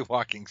story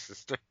walking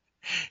sister.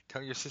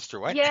 Tell your sister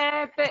what?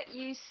 Yeah, but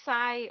you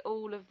say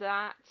all of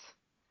that,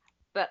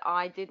 but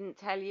I didn't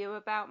tell you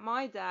about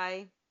my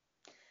day.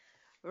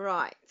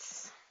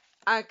 Right.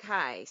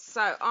 Okay,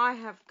 so I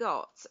have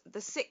got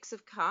the Six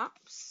of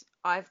Cups,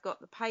 I've got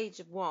the Page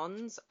of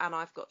Wands, and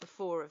I've got the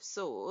Four of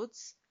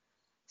Swords.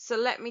 So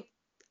let me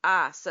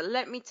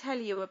tell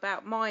you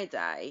about my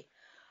day.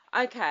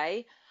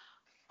 Okay,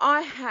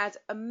 I had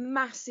a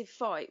massive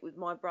fight with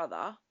my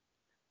brother,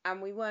 and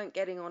we weren't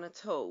getting on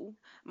at all.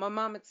 My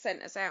mum had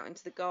sent us out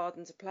into the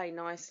garden to play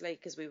nicely,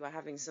 because we were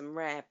having some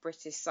rare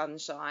British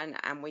sunshine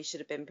and we should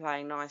have been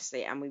playing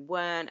nicely, and we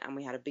weren't, and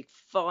we had a big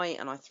fight,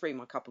 and I threw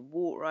my cup of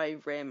water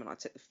over him and I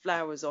took the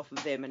flowers off of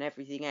him and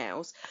everything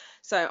else.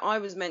 So I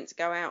was meant to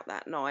go out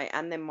that night,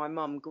 and then my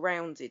mum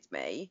grounded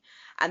me.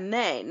 And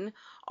then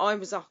I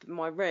was up in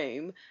my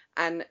room,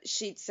 and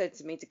she'd said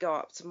to me to go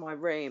up to my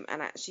room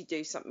and actually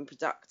do something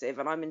productive.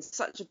 And I'm in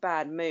such a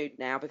bad mood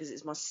now because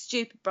it's my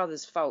stupid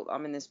brother's fault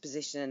I'm in this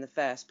position in the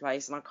first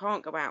place, and I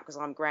can't go out because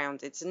I'm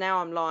grounded. So now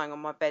I'm lying on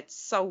my bed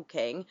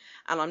sulking,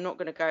 and I'm not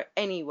going to go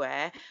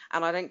anywhere.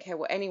 And I don't care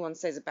what anyone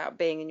says about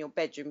being in your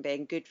bedroom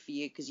being good for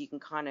you because you can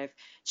kind of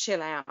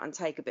chill out and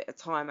take a bit of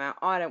time out.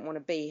 I don't want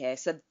to be here.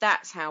 So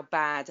that's how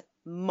bad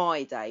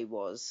my day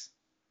was.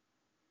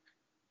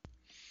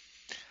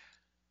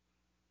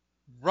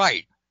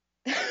 Right.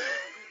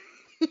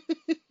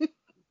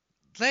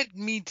 Let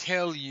me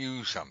tell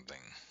you something.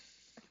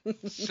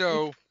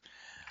 So,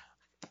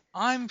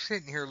 I'm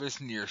sitting here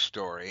listening to your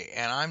story,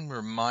 and I'm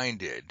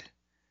reminded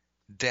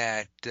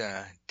that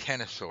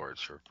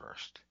Tennosaurus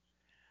reversed.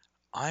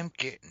 I'm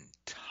getting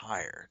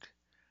tired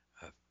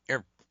of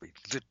every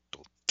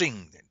little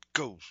thing that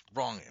goes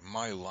wrong in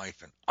my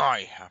life, and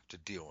I have to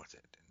deal with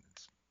it. And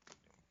it's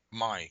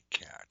my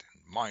cat,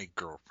 and my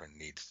girlfriend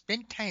needs to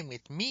spend time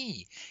with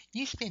me.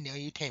 You spend all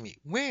your time at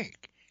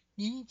work.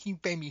 You need to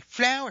buy me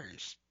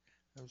flowers.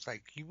 I was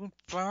like, you want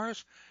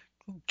flowers?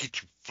 I'll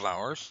get you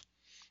flowers.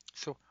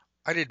 So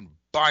I didn't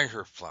buy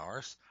her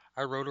flowers.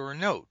 I wrote her a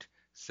note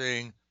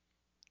saying,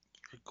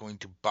 you're going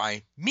to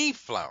buy me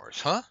flowers,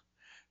 huh?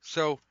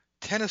 So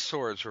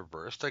Tennosaurus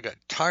reversed. I got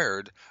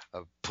tired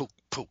of poke,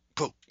 poke,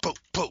 poke, poke,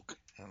 poke.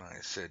 And I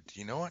said,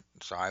 you know what?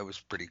 So I was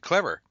pretty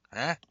clever,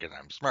 huh? Because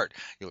I'm smart.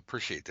 You'll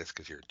appreciate this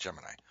because you're a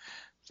Gemini.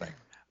 It's like,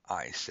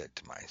 I said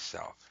to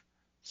myself,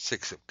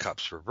 Six of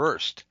Cups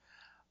reversed.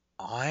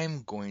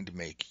 I'm going to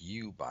make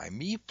you buy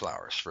me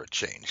flowers for a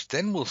change.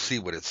 Then we'll see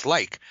what it's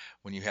like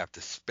when you have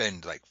to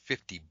spend like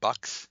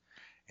 $50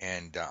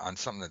 and on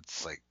something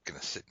that's like going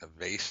to sit in a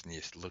vase and you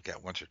just look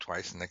at once or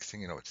twice. And next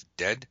thing you know, it's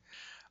dead.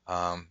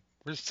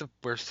 Where's the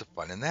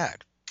fun in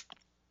that?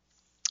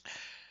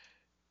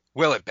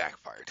 Well, it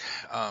backfired.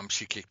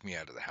 She kicked me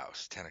out of the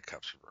house. 10 of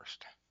Cups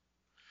reversed.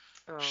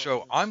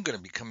 So Oh, I'm going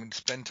to be coming to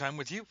spend time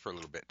with you for a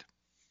little bit.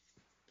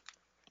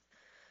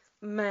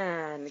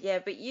 man. Yeah,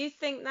 but you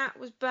think that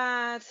was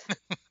bad?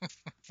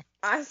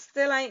 I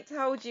still ain't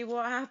told you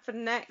what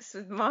happened next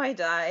with my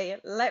day.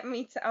 Let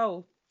me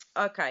tell.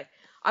 Oh, okay.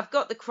 I've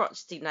got the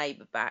crotchety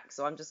neighbour back,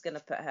 so I'm just going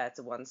to put her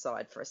to one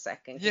side for a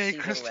second because Yay,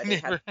 Christy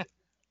neighbor.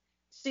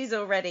 she's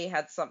already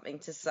had something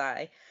to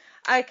say.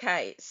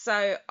 Okay,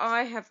 so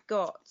I have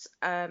got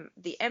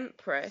the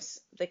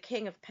Empress, the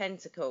King of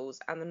Pentacles,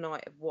 and the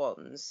Knight of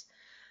Wands.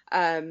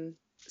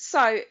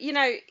 So,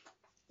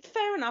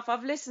 fair enough.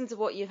 I've listened to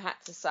what you've had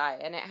to say,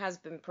 and it has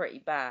been pretty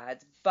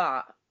bad.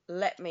 But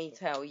let me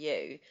tell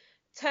you,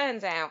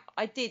 turns out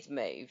I did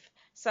move.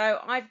 So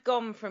I've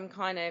gone from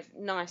kind of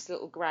nice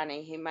little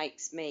granny who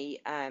makes me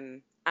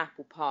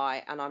apple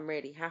pie, and I'm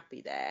really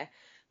happy there.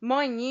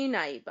 My new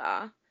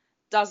neighbour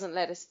doesn't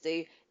let us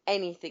do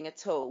anything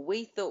at all.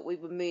 We thought we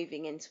were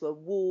moving into a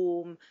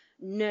warm,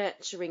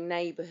 nurturing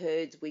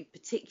neighbourhood. We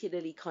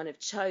particularly kind of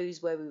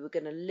chose where we were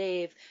going to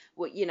live.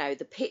 What,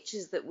 the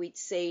pictures that we'd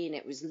seen,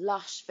 it was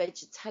lush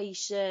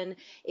vegetation.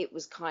 It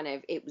was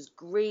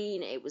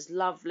green. It was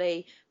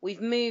lovely.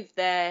 We've moved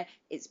there.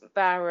 It's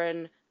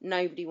barren.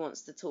 Nobody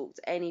wants to talk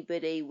to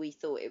anybody. We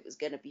thought it was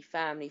going to be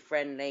family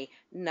friendly.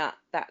 Nah,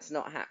 that's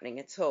not happening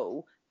at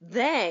all.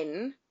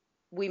 Then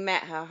we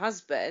met her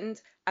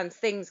husband and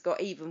things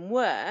got even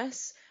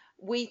worse.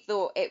 We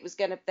thought it was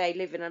going to, they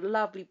live in a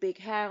lovely big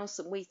house,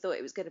 and we thought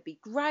it was going to be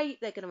great.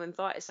 They're going to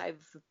invite us over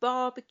for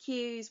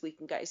barbecues. We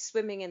can go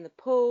swimming in the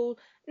pool.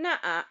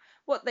 Nuh-uh.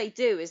 What they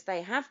do is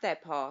they have their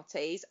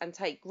parties and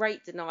take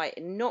great delight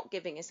in not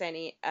giving us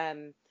any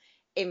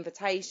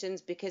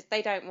invitations because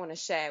they don't want to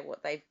share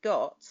what they've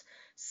got.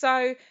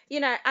 So,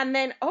 and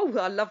then, oh,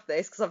 I love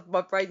this because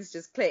my brain's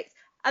just clicked.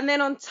 And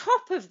then on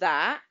top of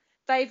that,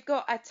 they've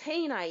got a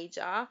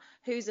teenager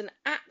who's an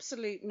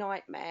absolute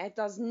nightmare,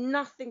 does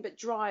nothing but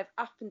drive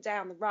up and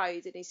down the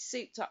road in his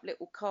souped up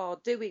little car,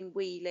 doing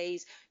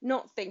wheelies,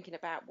 not thinking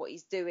about what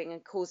he's doing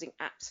and causing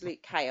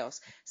absolute chaos.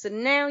 So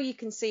now you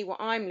can see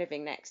what I'm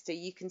living next to.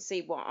 You can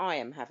see why I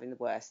am having the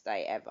worst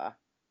day ever.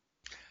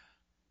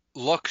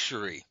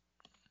 Luxury.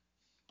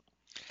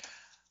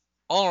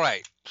 All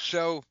right.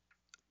 So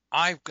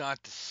I've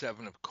got the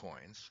Seven of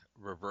Coins,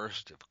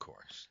 reversed, of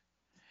course.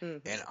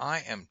 Mm-hmm. And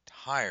I am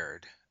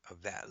tired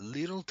of that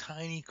little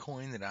tiny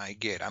coin that I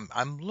get.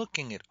 I'm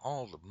looking at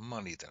all the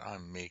money that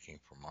I'm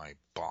making for my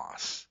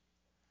boss.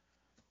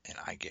 And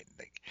I get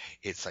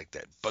it's like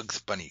that Bugs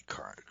Bunny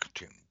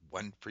cartoon.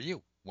 One for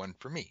you, one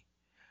for me.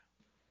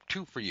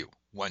 Two for you,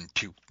 one,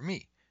 two for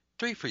me.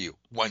 Three for you,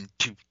 one,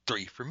 two,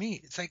 three for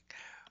me. It's like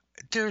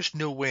there's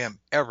no way I'm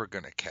ever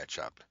going to catch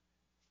up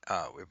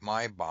if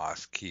my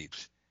boss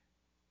keeps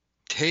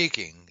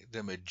taking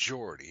the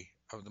majority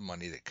of the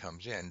money that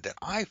comes in that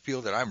I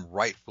feel that I'm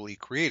rightfully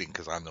creating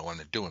because I'm the one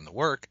that's doing the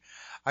work.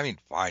 I mean,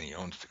 fine, he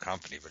owns the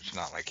company, but it's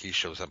not like he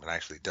shows up and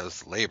actually does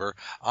the labor.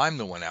 I'm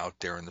the one out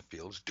there in the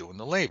fields doing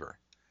the labor.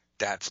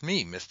 That's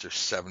me, Mr.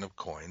 Seven of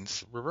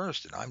Coins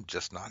reversed, and I'm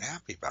just not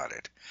happy about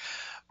it.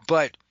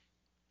 But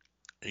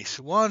He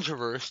said, well, one's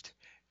reversed.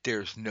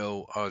 There's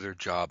no other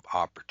job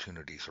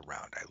opportunities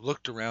around. I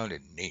looked around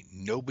and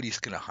nobody's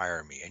going to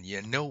hire me. And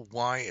you know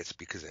why? It's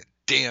because a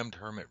damned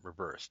hermit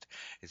reversed.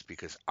 It's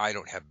because I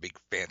don't have a big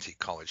fancy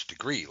college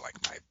degree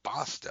like my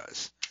boss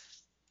does.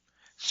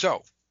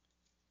 So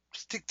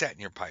stick that in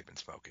your pipe and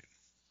smoke it.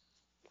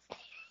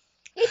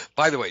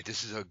 By the way,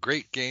 this is a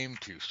great game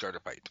to start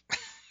a fight.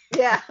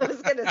 Yeah, I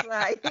was gonna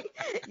say,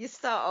 you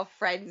start off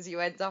friends,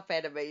 you end up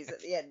enemies at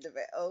the end of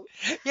it all.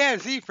 Yeah,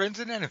 see, friends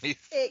and enemies.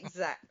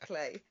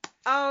 Exactly.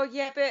 Oh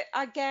yeah, but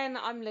again,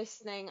 I'm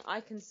listening.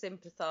 I can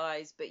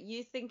sympathise, but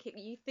you think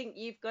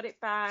you've got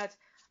it bad.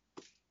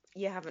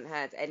 You haven't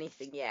heard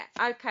anything yet.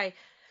 Okay,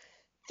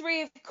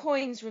 three of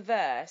coins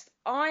reversed.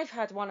 I've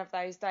had one of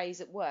those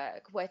days at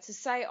work where to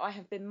say I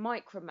have been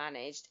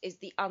micromanaged is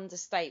the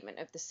understatement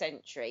of the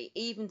century,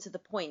 even to the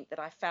point that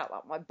I felt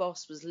like my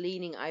boss was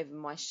leaning over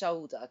my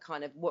shoulder,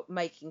 kind of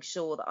making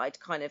sure that I'd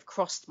kind of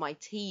crossed my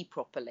T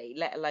properly,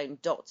 let alone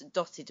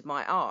dotted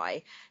my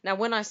I. Now,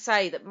 when I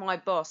say that my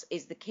boss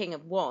is the King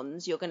of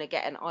Wands, you're going to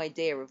get an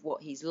idea of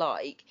what he's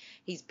like.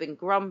 He's been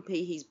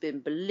grumpy, he's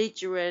been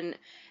belligerent,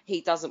 he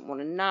doesn't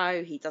want to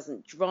know, he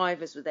doesn't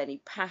drive us with any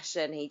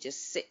passion, he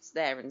just sits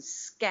there and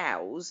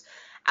scowls.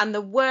 And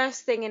the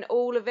worst thing in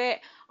all of it,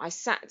 I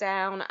sat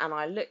down and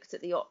I looked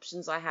at the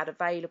options I had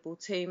available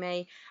to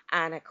me,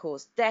 and of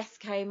course death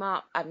came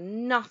up,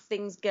 and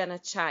nothing's gonna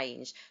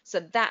change.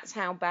 So that's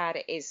how bad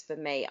it is for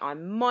me.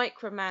 I'm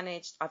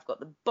micromanaged, I've got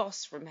the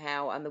boss from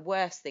hell, and the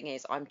worst thing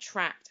is I'm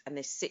trapped and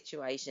this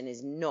situation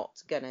is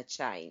not gonna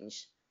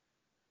change.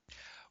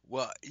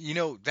 Well,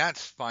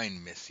 that's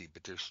fine, Missy,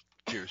 but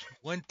there's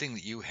one thing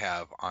that you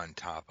have on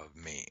top of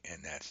me,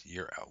 and that's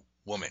you're a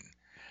woman.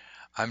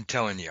 I'm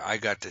telling you, I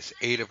got this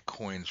eight of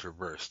coins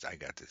reversed. I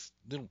got this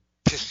little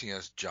pissy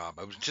ass job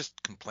I was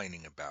just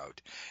complaining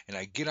about. And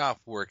I get off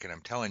work and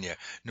I'm telling you,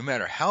 no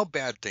matter how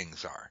bad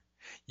things are,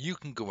 you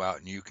can go out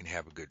and you can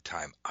have a good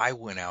time. I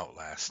went out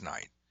last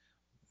night.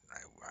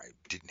 I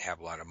didn't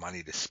have a lot of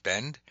money to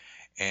spend.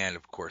 And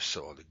of course,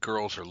 so the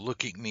girls are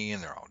looking at me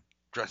and they're all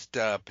dressed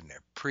up and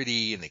they're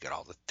pretty and they got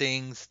all the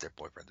things their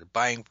boyfriends are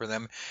buying for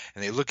them.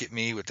 And they look at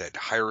me with that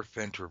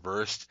Hierophant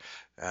reversed.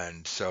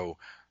 And so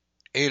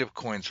eight of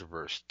coins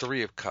reversed,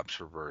 three of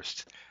cups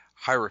reversed,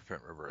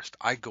 Hierophant reversed.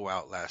 I go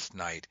out last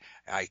night.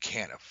 I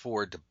can't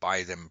afford to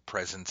buy them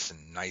presents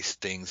and nice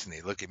things, and they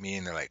look at me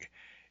and they're like,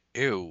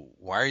 "Ew,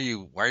 why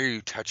are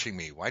you touching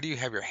me? Why do you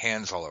have your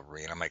hands all over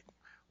me?" And I'm like,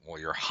 "Well,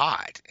 you're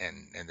hot."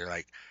 And they're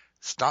like,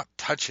 "Stop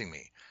touching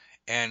me."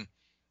 And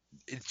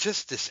it's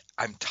just this.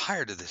 I'm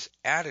tired of this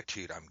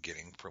attitude I'm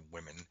getting from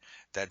women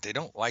that they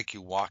don't like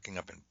you walking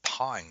up and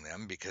pawing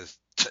them because,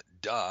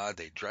 duh,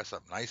 they dress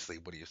up nicely.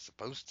 What are you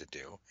supposed to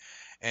do?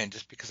 And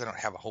just because I don't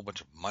have a whole bunch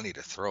of money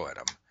to throw at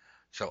them.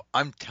 So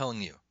I'm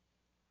telling you,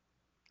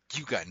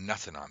 you got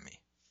nothing on me.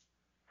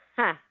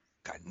 Huh.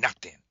 Got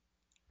nothing.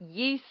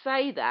 You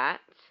say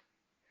that.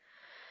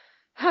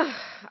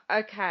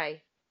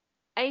 Okay.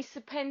 Ace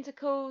of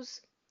Pentacles.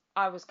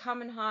 I was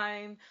coming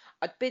home.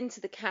 I'd been to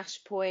the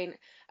cash point.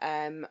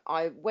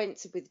 I went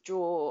to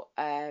withdraw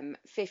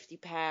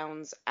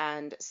 £50,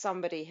 and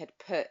somebody had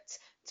put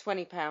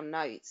 £20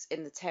 notes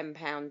in the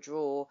 £10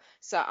 drawer.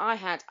 So I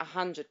had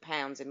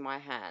 £100 in my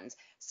hand.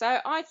 So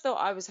I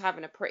thought I was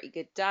having a pretty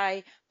good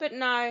day, but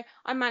no,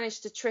 I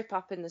managed to trip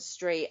up in the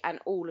street and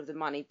all of the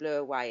money blew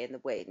away in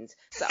the wind.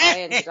 So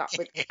I ended up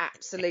with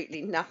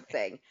absolutely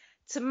nothing.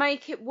 To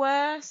make it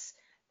worse,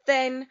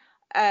 then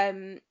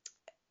um,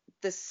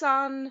 the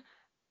sun,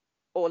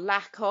 or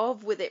lack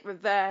of, with it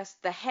reversed,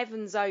 the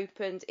heavens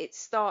opened, it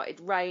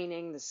started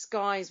raining, the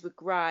skies were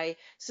grey.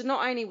 So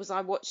not only was I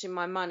watching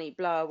my money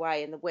blow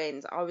away in the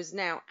wind, I was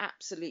now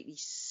absolutely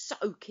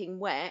soaking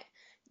wet,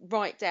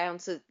 right down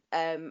to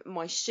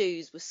my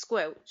shoes were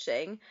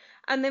squelching.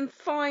 And then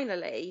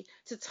finally,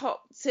 to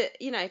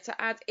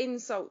add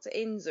insult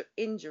to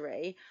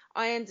injury,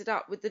 I ended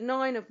up with the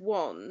Nine of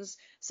Wands.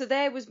 So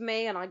there was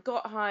me, and I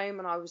got home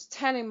and I was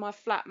telling my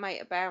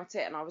flatmate about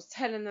it, and I was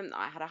telling them that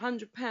I had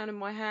 £100 in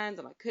my hand,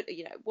 and I could,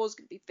 it was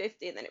going to be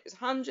 50, and then it was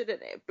 100,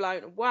 and it had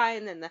blown away,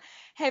 and then the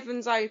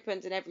heavens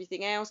opened and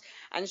everything else.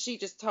 And she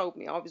just told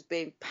me I was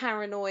being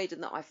paranoid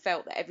and that I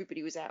felt that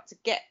everybody was out to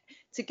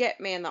get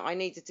me, and that I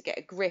needed to get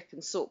a grip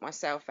and sort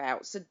myself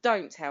out. So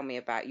don't tell me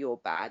about your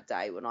bad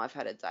day when I've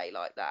had a day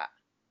like that.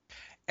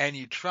 And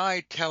you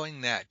try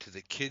telling that to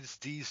the kids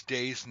these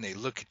days, and they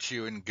look at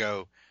you and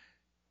go,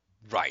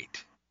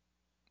 right.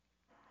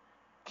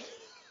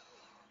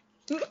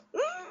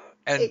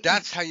 And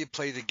that's how you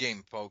play the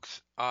game,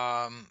 folks.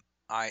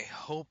 I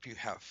hope you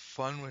have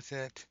fun with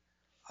it.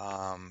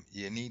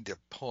 You need to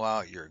pull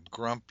out your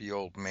grumpy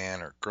old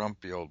man or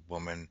grumpy old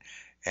woman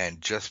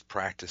and just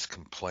practice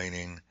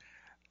complaining.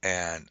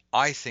 And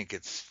I think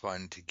it's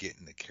fun to get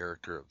in the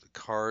character of the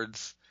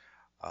cards.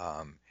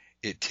 Um,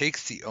 it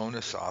takes the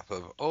onus off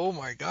of, oh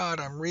my God,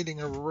 I'm reading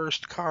a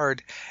reversed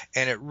card.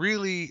 And it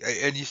really,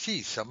 and you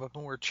see, some of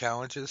them were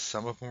challenges,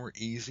 some of them were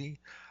easy.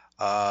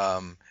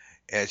 Um,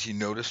 as you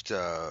noticed,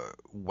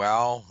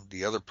 while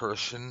the other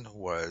person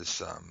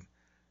was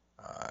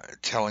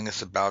telling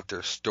us about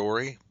their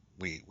story.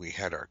 We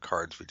had our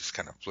cards, we just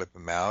kind of flip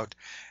them out.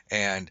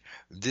 And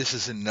this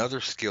is another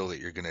skill that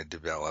you're going to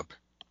develop.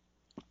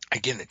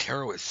 Again, the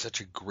tarot is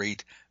such a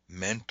great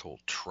mental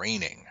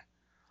training.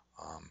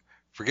 Um,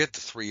 Forget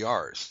the three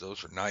R's.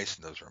 Those are nice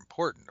and those are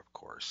important, of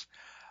course.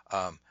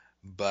 Um,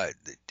 but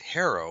the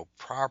tarot,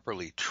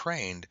 properly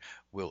trained,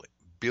 will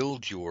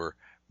build your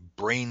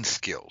brain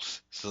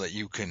skills so that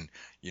you can,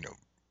 you know,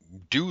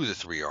 do the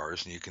three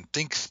R's and you can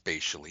think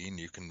spatially and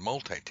you can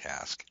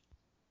multitask.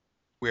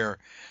 Where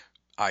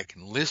I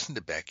can listen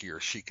to Becky or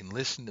she can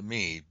listen to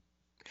me,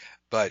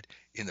 but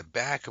in the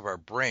back of our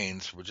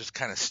brains, we're just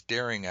kind of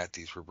staring at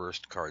these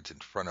reversed cards in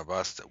front of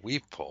us that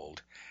we've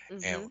pulled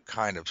and Mhm.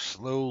 kind of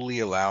slowly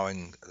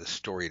allowing the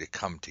story to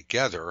come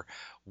together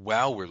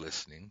while we're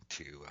listening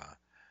to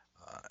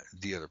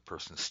the other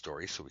person's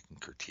story so we can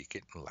critique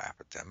it and laugh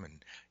at them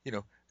and, you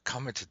know,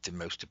 comment at the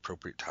most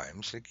appropriate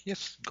times. Like,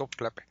 yes, go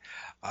flip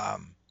it.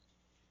 Um,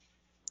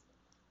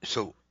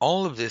 so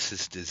all of this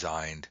is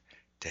designed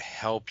to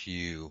help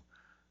you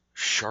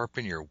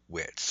sharpen your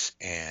wits.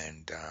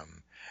 And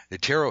the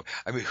tarot,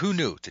 I mean, who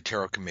knew the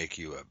tarot can make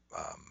you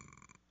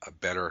a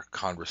better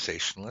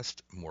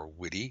conversationalist, more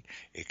witty?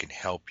 It can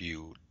help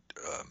you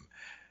um,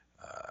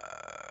 uh,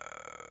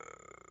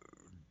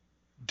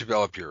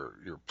 develop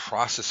your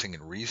processing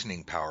and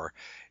reasoning power.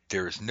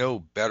 There is no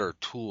better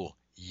tool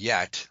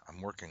yet.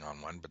 I'm working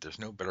on one, but there's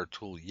no better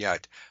tool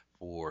yet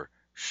for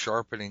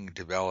sharpening,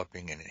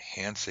 developing, and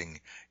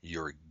enhancing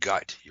your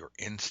gut, your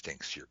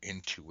instincts, your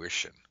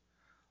intuition.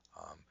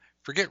 Um,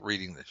 Forget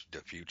reading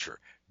the future.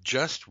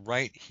 Just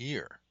right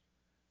here,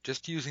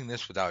 just using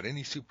this without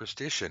any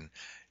superstition,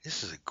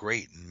 this is a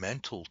great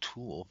mental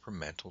tool for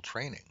mental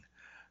training.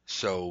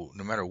 So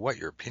no matter what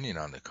your opinion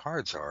on the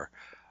cards are,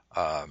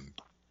 um,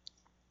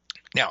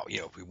 now, you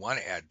know, if we want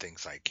to add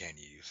things like can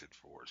you use it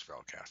for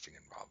spell casting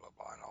and blah, blah,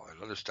 blah, and all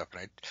that other stuff,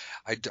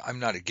 and I'm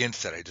not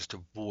against that. I just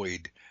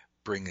avoid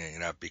bringing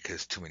it up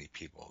because too many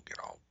people get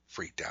all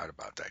freaked out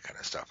about that kind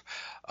of stuff.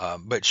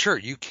 But sure,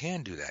 you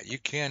can do that. You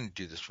can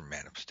do this for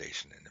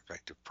manifestation and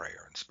effective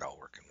prayer and spell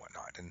work and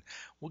whatnot. And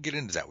we'll get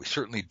into that. We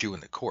certainly do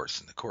in the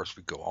course. In the course,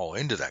 we go all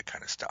into that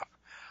kind of stuff.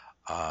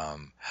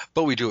 Um,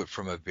 but we do it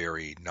from a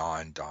very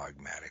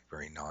non-dogmatic,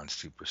 very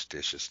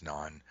non-superstitious,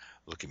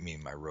 non-look at me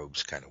in my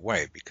robes kind of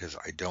way because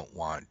I don't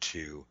want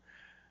to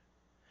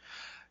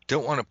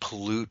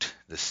pollute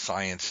the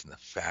science and the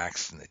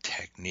facts and the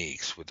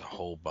techniques with a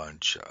whole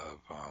bunch of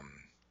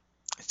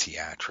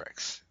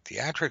theatrics.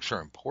 Theatrics are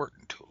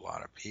important to a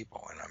lot of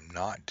people, and I'm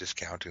not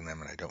discounting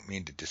them, and I don't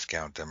mean to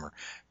discount them or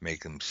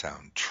make them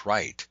sound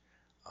trite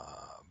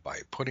by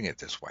putting it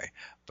this way.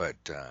 But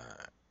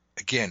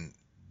again,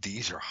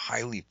 these are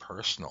highly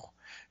personal.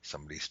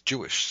 Somebody's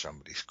Jewish,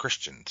 somebody's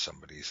Christian,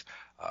 somebody's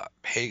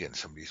pagan,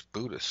 somebody's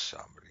Buddhist,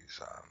 somebody's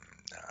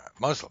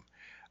Muslim.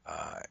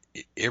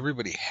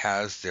 Everybody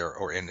has their,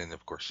 and then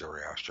of course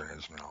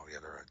Zoroastrianism and all the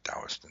other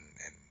Taoist, and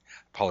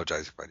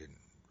apologize if I didn't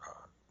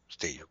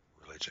state your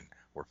religion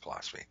or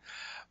philosophy,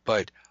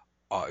 but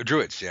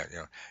Druids, yeah, you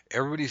know,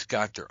 everybody's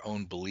got their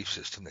own belief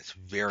system that's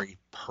very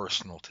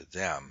personal to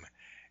them,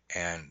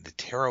 and the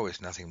tarot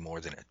is nothing more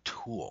than a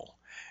tool.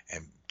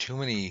 And too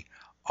many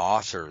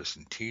authors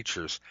and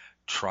teachers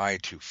try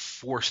to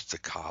force the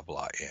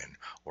Kabbalah in,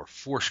 or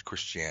force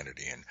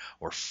Christianity in,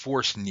 or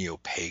force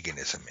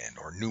neo-paganism in,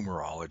 or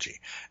numerology.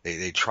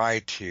 They try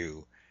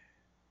to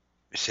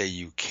say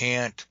you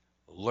can't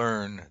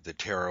learn the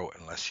tarot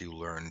unless you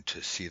learn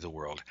to see the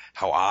world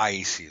how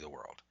I see the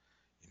world.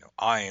 You know,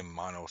 I am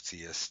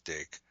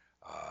monotheistic,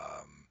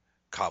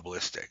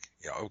 Kabbalistic.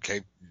 You know,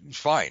 okay,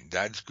 fine,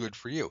 that's good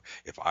for you.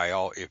 If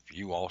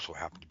you also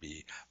happen to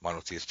be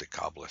monotheistic,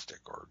 Kabbalistic,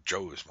 or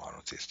Joe is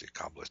monotheistic,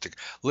 Kabbalistic,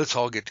 let's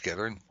all get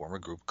together and form a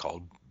group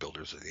called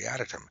Builders of the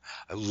Atom.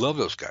 I love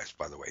those guys,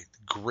 by the way.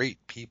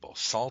 Great people,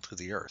 salt of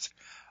the earth.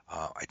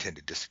 I tend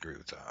to disagree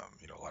with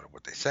a lot of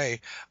what they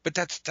say, but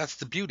that's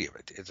the beauty of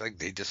it. It's like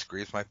they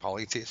disagree with my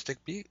polytheistic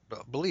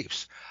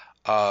beliefs.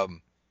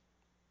 Um,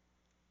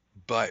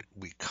 but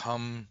we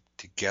come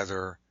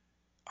together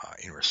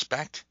in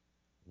respect.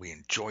 We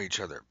enjoy each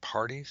other at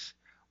parties.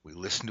 We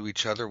listen to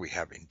each other. We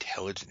have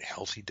intelligent,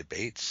 healthy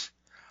debates.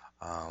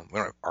 We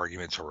don't have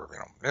arguments over,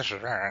 this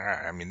is,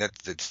 I mean,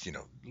 that's,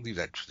 leave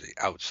that to the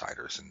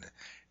outsiders and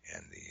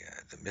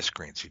the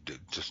miscreants who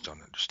just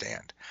don't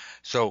understand.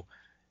 So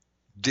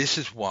this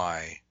is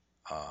why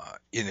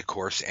in the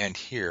course and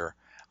here,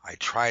 I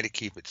try to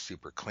keep it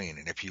super clean.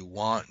 And if you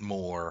want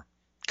more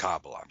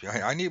Kabbalah,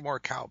 I need more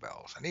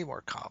cowbells. I need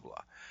more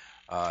Kabbalah.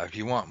 If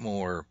you want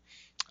more,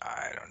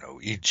 I don't know,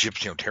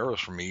 Egyptian tarots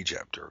from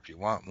Egypt, or if you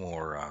want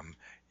more,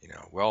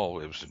 well,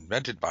 it was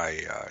invented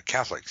by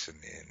Catholics in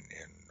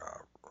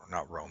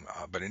not Rome,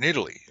 but in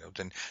Italy.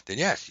 Then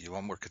yes, you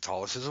want more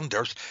Catholicism.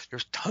 There's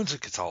tons of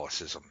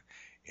Catholicism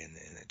in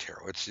the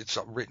tarot. It's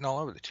written all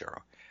over the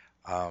tarot.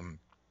 Um,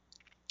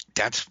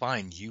 that's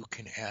fine. You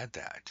can add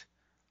that.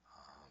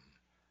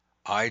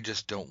 I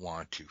just don't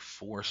want to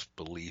force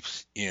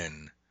beliefs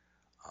in.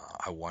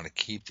 I want to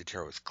keep the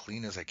tarot as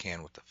clean as I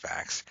can with the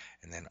facts,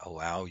 and then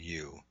allow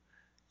you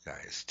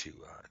guys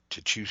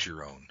to choose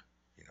your own,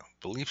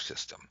 belief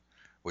system,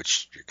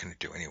 which you're going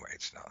to do anyway.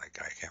 It's not like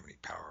I have any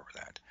power over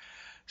that.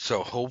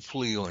 So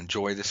hopefully you'll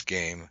enjoy this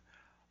game.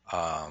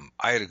 I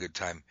had a good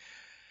time.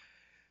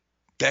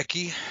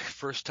 Becky,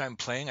 first time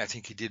playing, I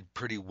think you did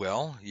pretty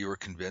well. You were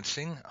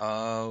convincing.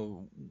 I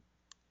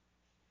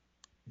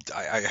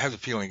have the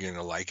feeling you're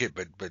gonna like it,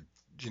 but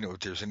if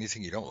there's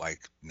anything you don't like,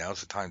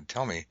 now's the time to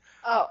tell me.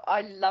 Oh,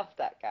 I love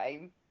that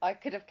game. I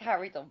could have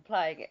carried on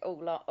playing it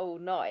all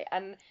night.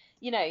 And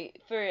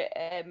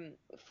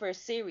for a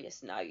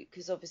serious note,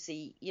 because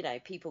obviously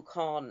people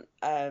can't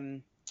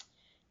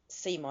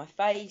see my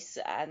face,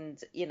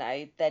 and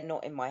they're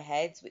not in my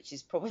head, which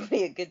is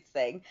probably a good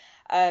thing.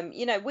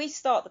 We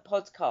start the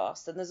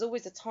podcast and there's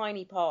always a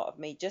tiny part of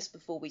me just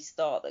before we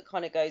start that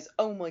kind of goes,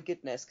 oh my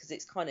goodness, because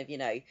it's kind of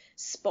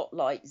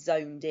spotlight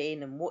zoned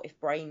in, and what if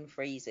brain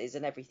freezes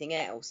and everything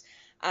else.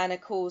 And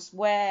of course,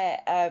 where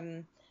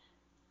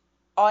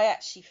I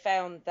actually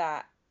found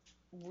that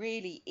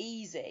really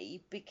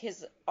easy,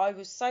 because I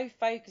was so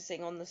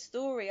focusing on the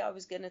story I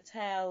was going to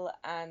tell,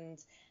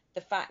 and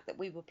the fact that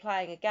we were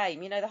playing a game.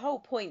 The whole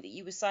point that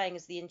you were saying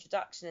as the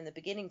introduction in the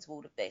beginning to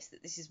all of this,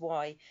 that this is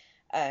why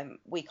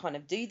we kind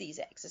of do these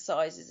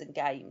exercises and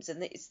games.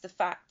 And it's the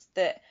fact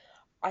that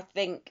I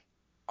think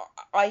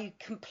I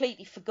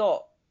completely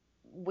forgot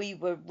we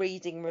were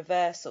reading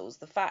reversals.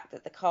 The fact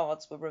that the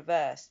cards were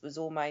reversed was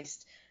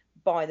almost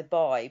by the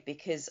by,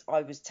 because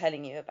I was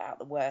telling you about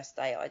the worst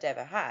day I'd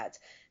ever had.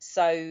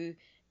 So,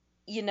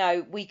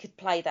 we could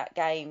play that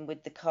game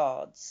with the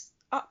cards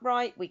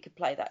upright. We could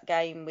play that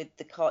game with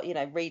the card,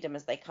 read them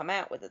as they come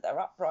out, whether they're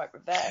upright,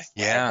 reversed,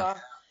 Yeah.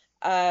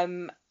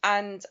 whatever.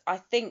 And I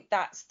think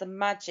that's the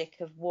magic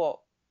of what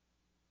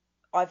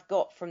I've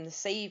got from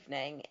this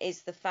evening,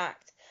 is the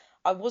fact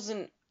I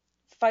wasn't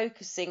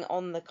focusing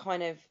on the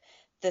kind of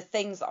the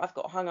things that I've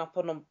got hung up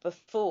on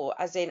before,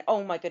 as in,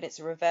 oh my goodness,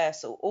 a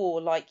reversal,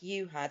 or like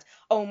you had,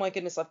 oh my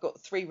goodness, I've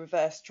got 3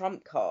 reverse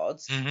trump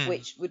cards, Hmm.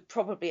 which would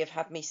probably have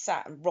had me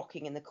sat and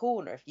rocking in the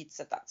corner if you'd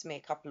said that to me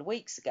a couple of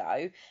weeks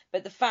ago.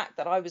 But the fact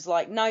that I was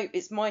like, no,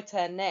 it's my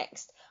turn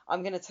next,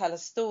 I'm going to tell a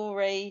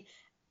story,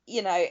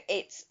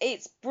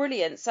 it's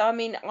brilliant. So I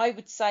mean, I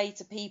would say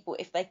to people,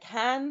 if they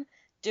can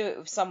do it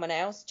with someone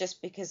else,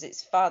 just because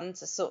it's fun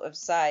to sort of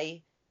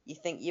say, you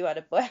think you had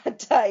a bad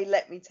day,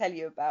 let me tell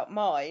you about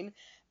mine.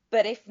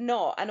 But if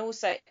not, and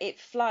also it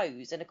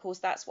flows, and of course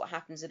that's what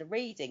happens in a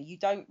reading. You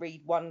don't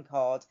read one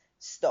card,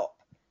 stop,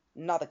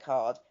 another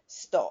card,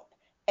 stop.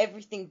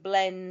 Everything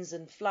blends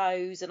and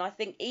flows, and I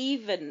think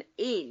even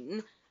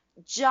in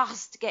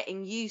just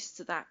getting used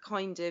to that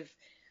kind of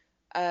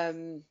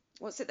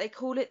what's it they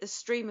call it, the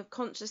stream of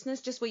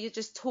consciousness, just where you're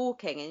just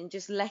talking and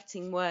just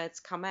letting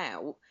words come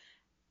out,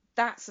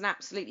 that's an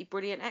absolutely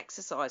brilliant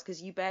exercise,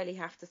 because you barely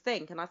have to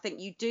think. And I think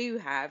you do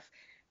have,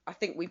 I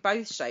think we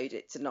both showed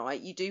it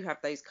tonight, you do have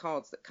those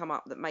cards that come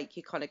up that make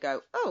you kind of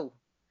go, oh,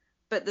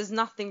 but there's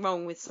nothing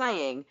wrong with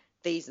saying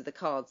these are the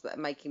cards that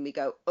are making me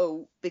go,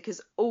 oh, because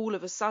all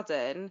of a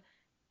sudden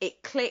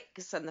it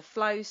clicks and the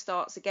flow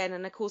starts again.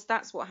 And of course,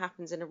 that's what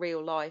happens in a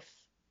real life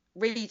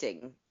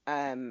reading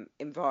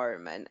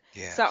environment. So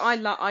Yes.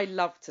 I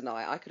love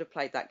tonight. I could have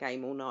played that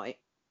game all night.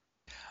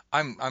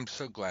 I'm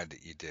so glad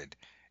that you did.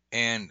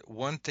 And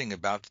one thing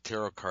about the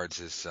tarot cards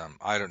is,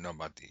 I don't know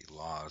about the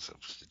laws of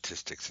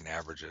statistics and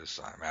averages.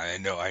 I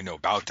know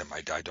about them.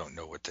 I don't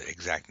know what the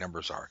exact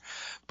numbers are,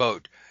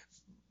 but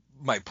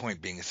my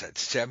point being is that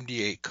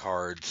 78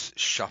 cards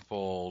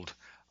shuffled,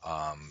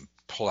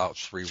 pull out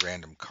 3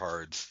 random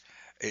cards.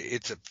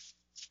 It's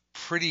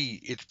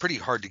pretty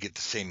hard to get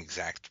the same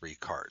exact 3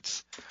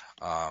 cards.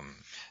 Um,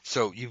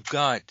 so you've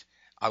got,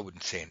 I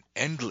wouldn't say an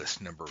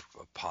endless number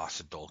of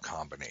possible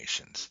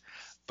combinations,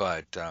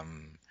 but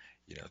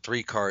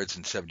 3 cards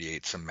and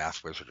 78. Some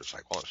math wizard is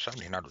like, well, it's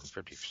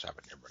 1757.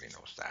 Everybody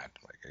knows that.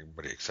 Like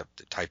everybody except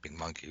the typing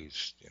monkey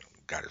who's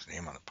got his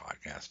name on the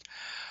podcast.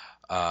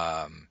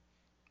 Um,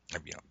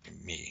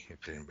 me,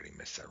 if anybody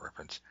missed that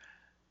reference.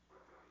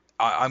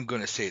 I'm going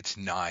to say it's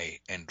nigh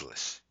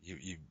endless.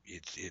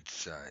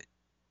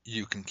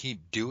 You can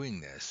keep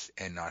doing this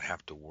and not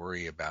have to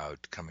worry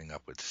about coming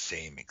up with the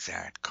same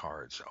exact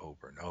cards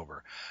over and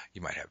over.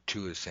 You might have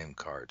 2 of the same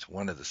cards,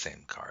 1 of the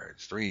same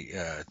cards. Three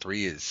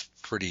is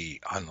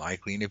pretty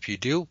unlikely, and if you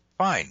do,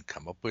 fine,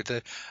 come up with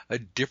a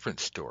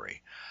different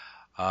story.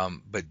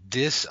 But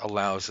this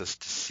allows us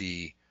to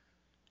see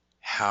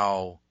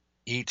how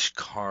each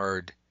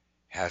card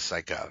has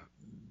like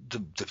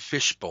the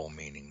fishbowl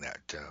meaning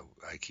that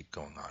I keep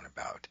going on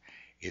about.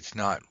 It's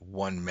not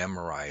one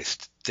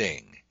memorized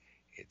thing.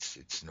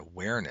 It's an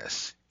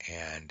awareness,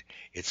 and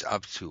it's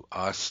up to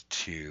us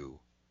to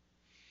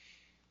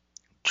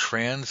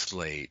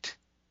translate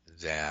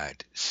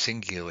that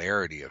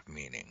singularity of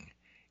meaning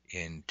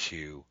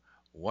into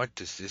what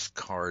does this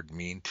card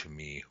mean to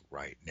me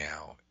right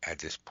now at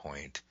this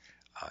point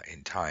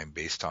in time,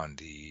 based on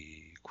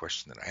the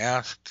question that I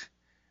asked,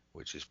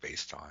 which is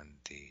based on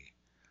the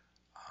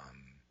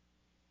um,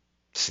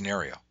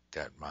 scenario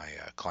that my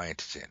client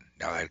is in.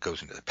 Now that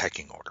goes into the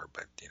pecking order,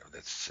 but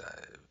that's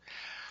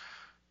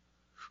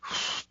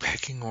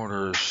Pecking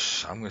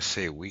orders, I'm going to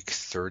say week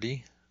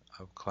 30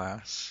 of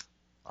class.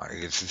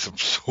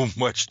 It's so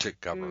much to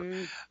cover.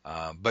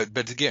 Mm.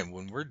 But again,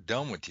 when we're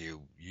done with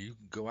you, you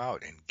go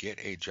out and get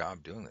a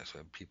job doing this. We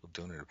have people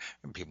doing it,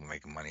 and people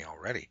making money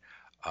already.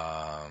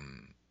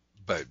 Um,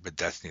 but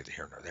that's neither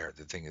here nor there.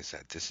 The thing is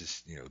that this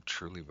is,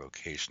 truly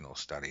vocational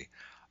study,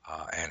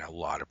 and a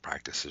lot of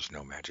practice. There's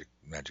no magic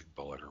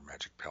bullet or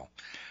magic pill.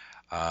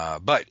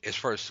 But as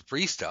far as the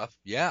free stuff,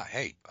 yeah,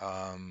 hey,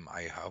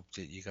 I hope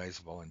that you guys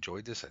have all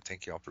enjoyed this. I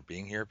thank you all for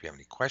being here. If you have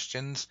any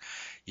questions,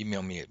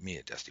 email me at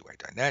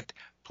dustywhite.net.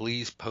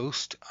 Please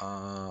post.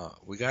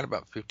 We got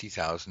about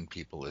 50,000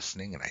 people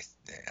listening,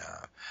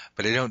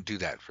 but I don't do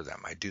that for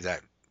them. I do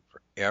that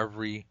for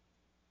every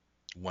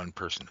one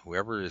person,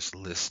 whoever is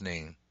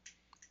listening.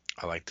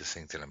 I like to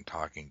think that I'm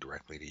talking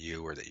directly to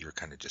you, or that you're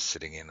kind of just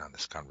sitting in on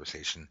this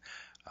conversation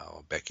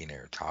while Becky and I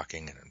are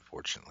talking, and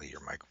unfortunately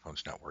your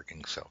microphone's not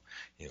working, so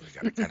we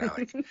got to kind of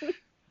like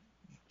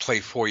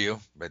play for you,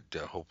 but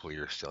hopefully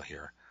you're still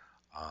here.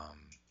 Um,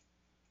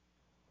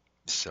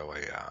 so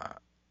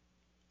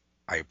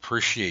I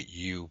appreciate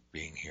you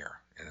being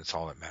here, and it's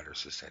all that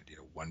matters is that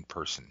one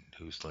person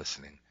who's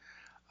listening.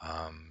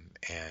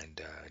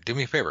 And do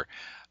me a favor,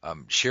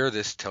 share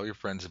this, tell your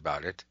friends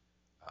about it.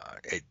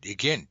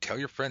 Again, tell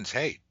your friends,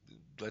 hey,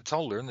 let's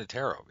all learn the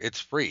tarot. It's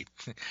free.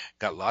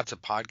 Got lots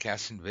of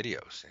podcasts and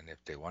videos, and if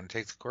they want to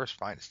take the course,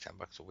 fine. It's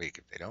 $10 a week.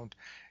 If they don't,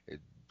 it,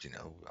 you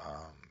know,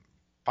 um,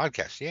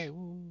 podcasts, yay,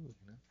 woo.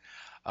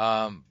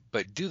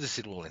 But do this;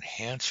 it will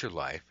enhance your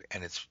life,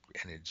 and it's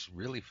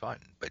really fun.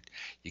 But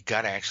you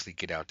got to actually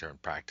get out there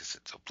and practice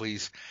it. So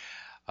please,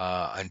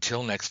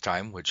 until next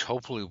time, which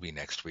hopefully will be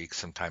next week.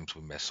 Sometimes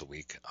we miss a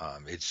week.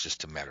 It's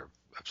just a matter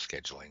of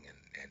scheduling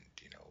and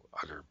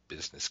other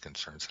business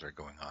concerns that are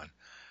going on.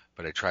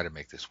 But I try to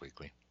make this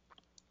weekly.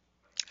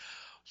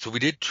 So we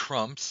did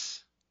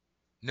trumps.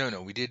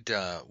 No, we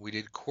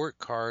did court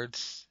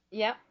cards,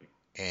 Yep.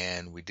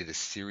 and we did a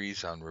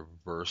series on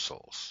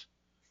reversals.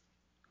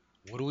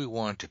 What do we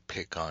want to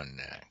pick on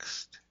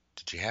next?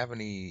 Did you have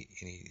any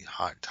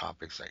hot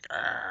topics like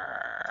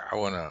I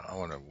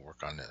wanna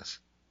work on this?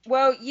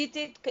 Well, you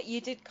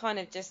did kind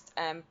of just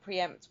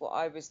preempt what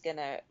I was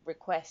gonna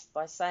request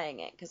by saying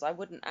it, because I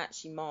wouldn't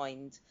actually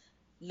mind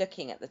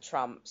looking at the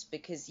trumps,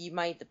 because you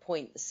made the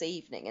point this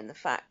evening in the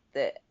fact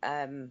that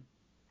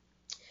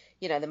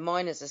the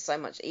minors are so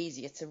much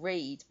easier to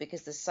read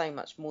because there's so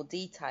much more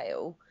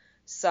detail.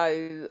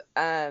 So,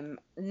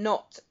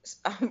 not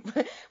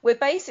we're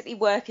basically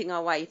working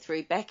our way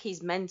through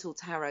Becky's mental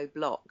tarot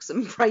blocks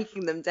and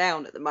breaking them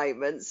down at the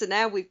moment. So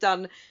now we've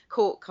done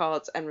court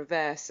cards and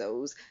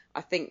reversals.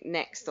 I think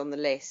next on the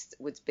list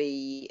would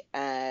be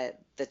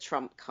the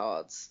trump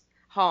cards.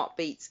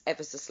 Heartbeats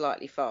ever so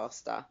slightly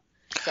faster.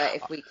 So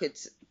if we could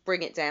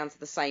bring it down to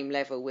the same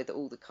level with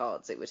all the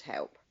cards, it would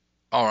help.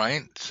 All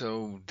right,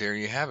 so there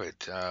you have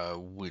it.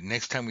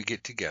 Next time we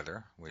get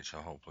together, which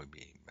will hopefully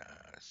be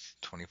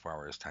 24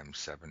 hours times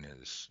 7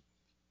 is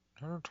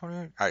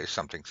 20,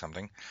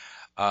 something.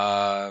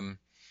 Um,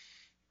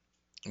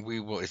 we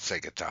will. It's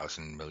like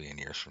 1,000 million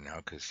years from now,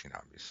 because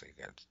obviously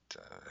you got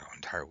an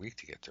entire week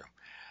to get through.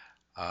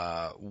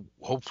 Uh,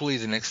 Hopefully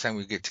the next time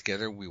we get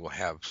together, we will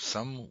have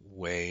some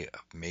way of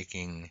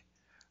making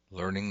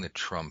learning the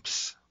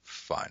trumps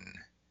fun.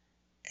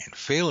 And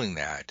failing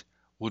that,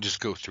 we'll just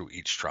go through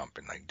each trump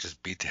and like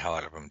just beat the hell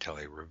out of them until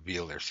they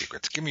reveal their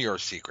secrets. Give me your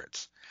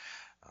secrets.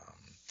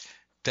 Um,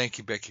 Thank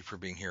you, Becky, for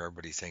being here.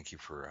 Everybody, thank you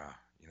for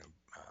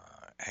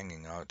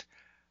hanging out.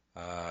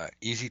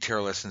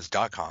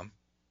 EasyTarotLessons.com.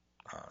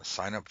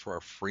 Sign up for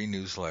our free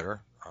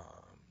newsletter.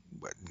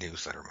 What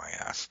newsletter, my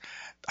ass?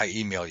 I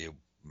email you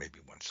maybe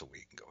once a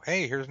week and go,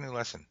 hey, here's a new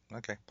lesson.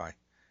 Okay, bye.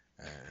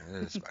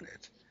 That's about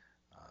it.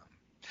 Um,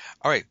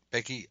 all right,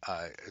 Becky,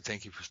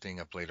 thank you for staying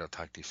up late. I'll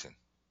talk to you soon.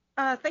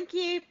 Thank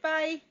you.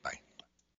 Bye. Bye.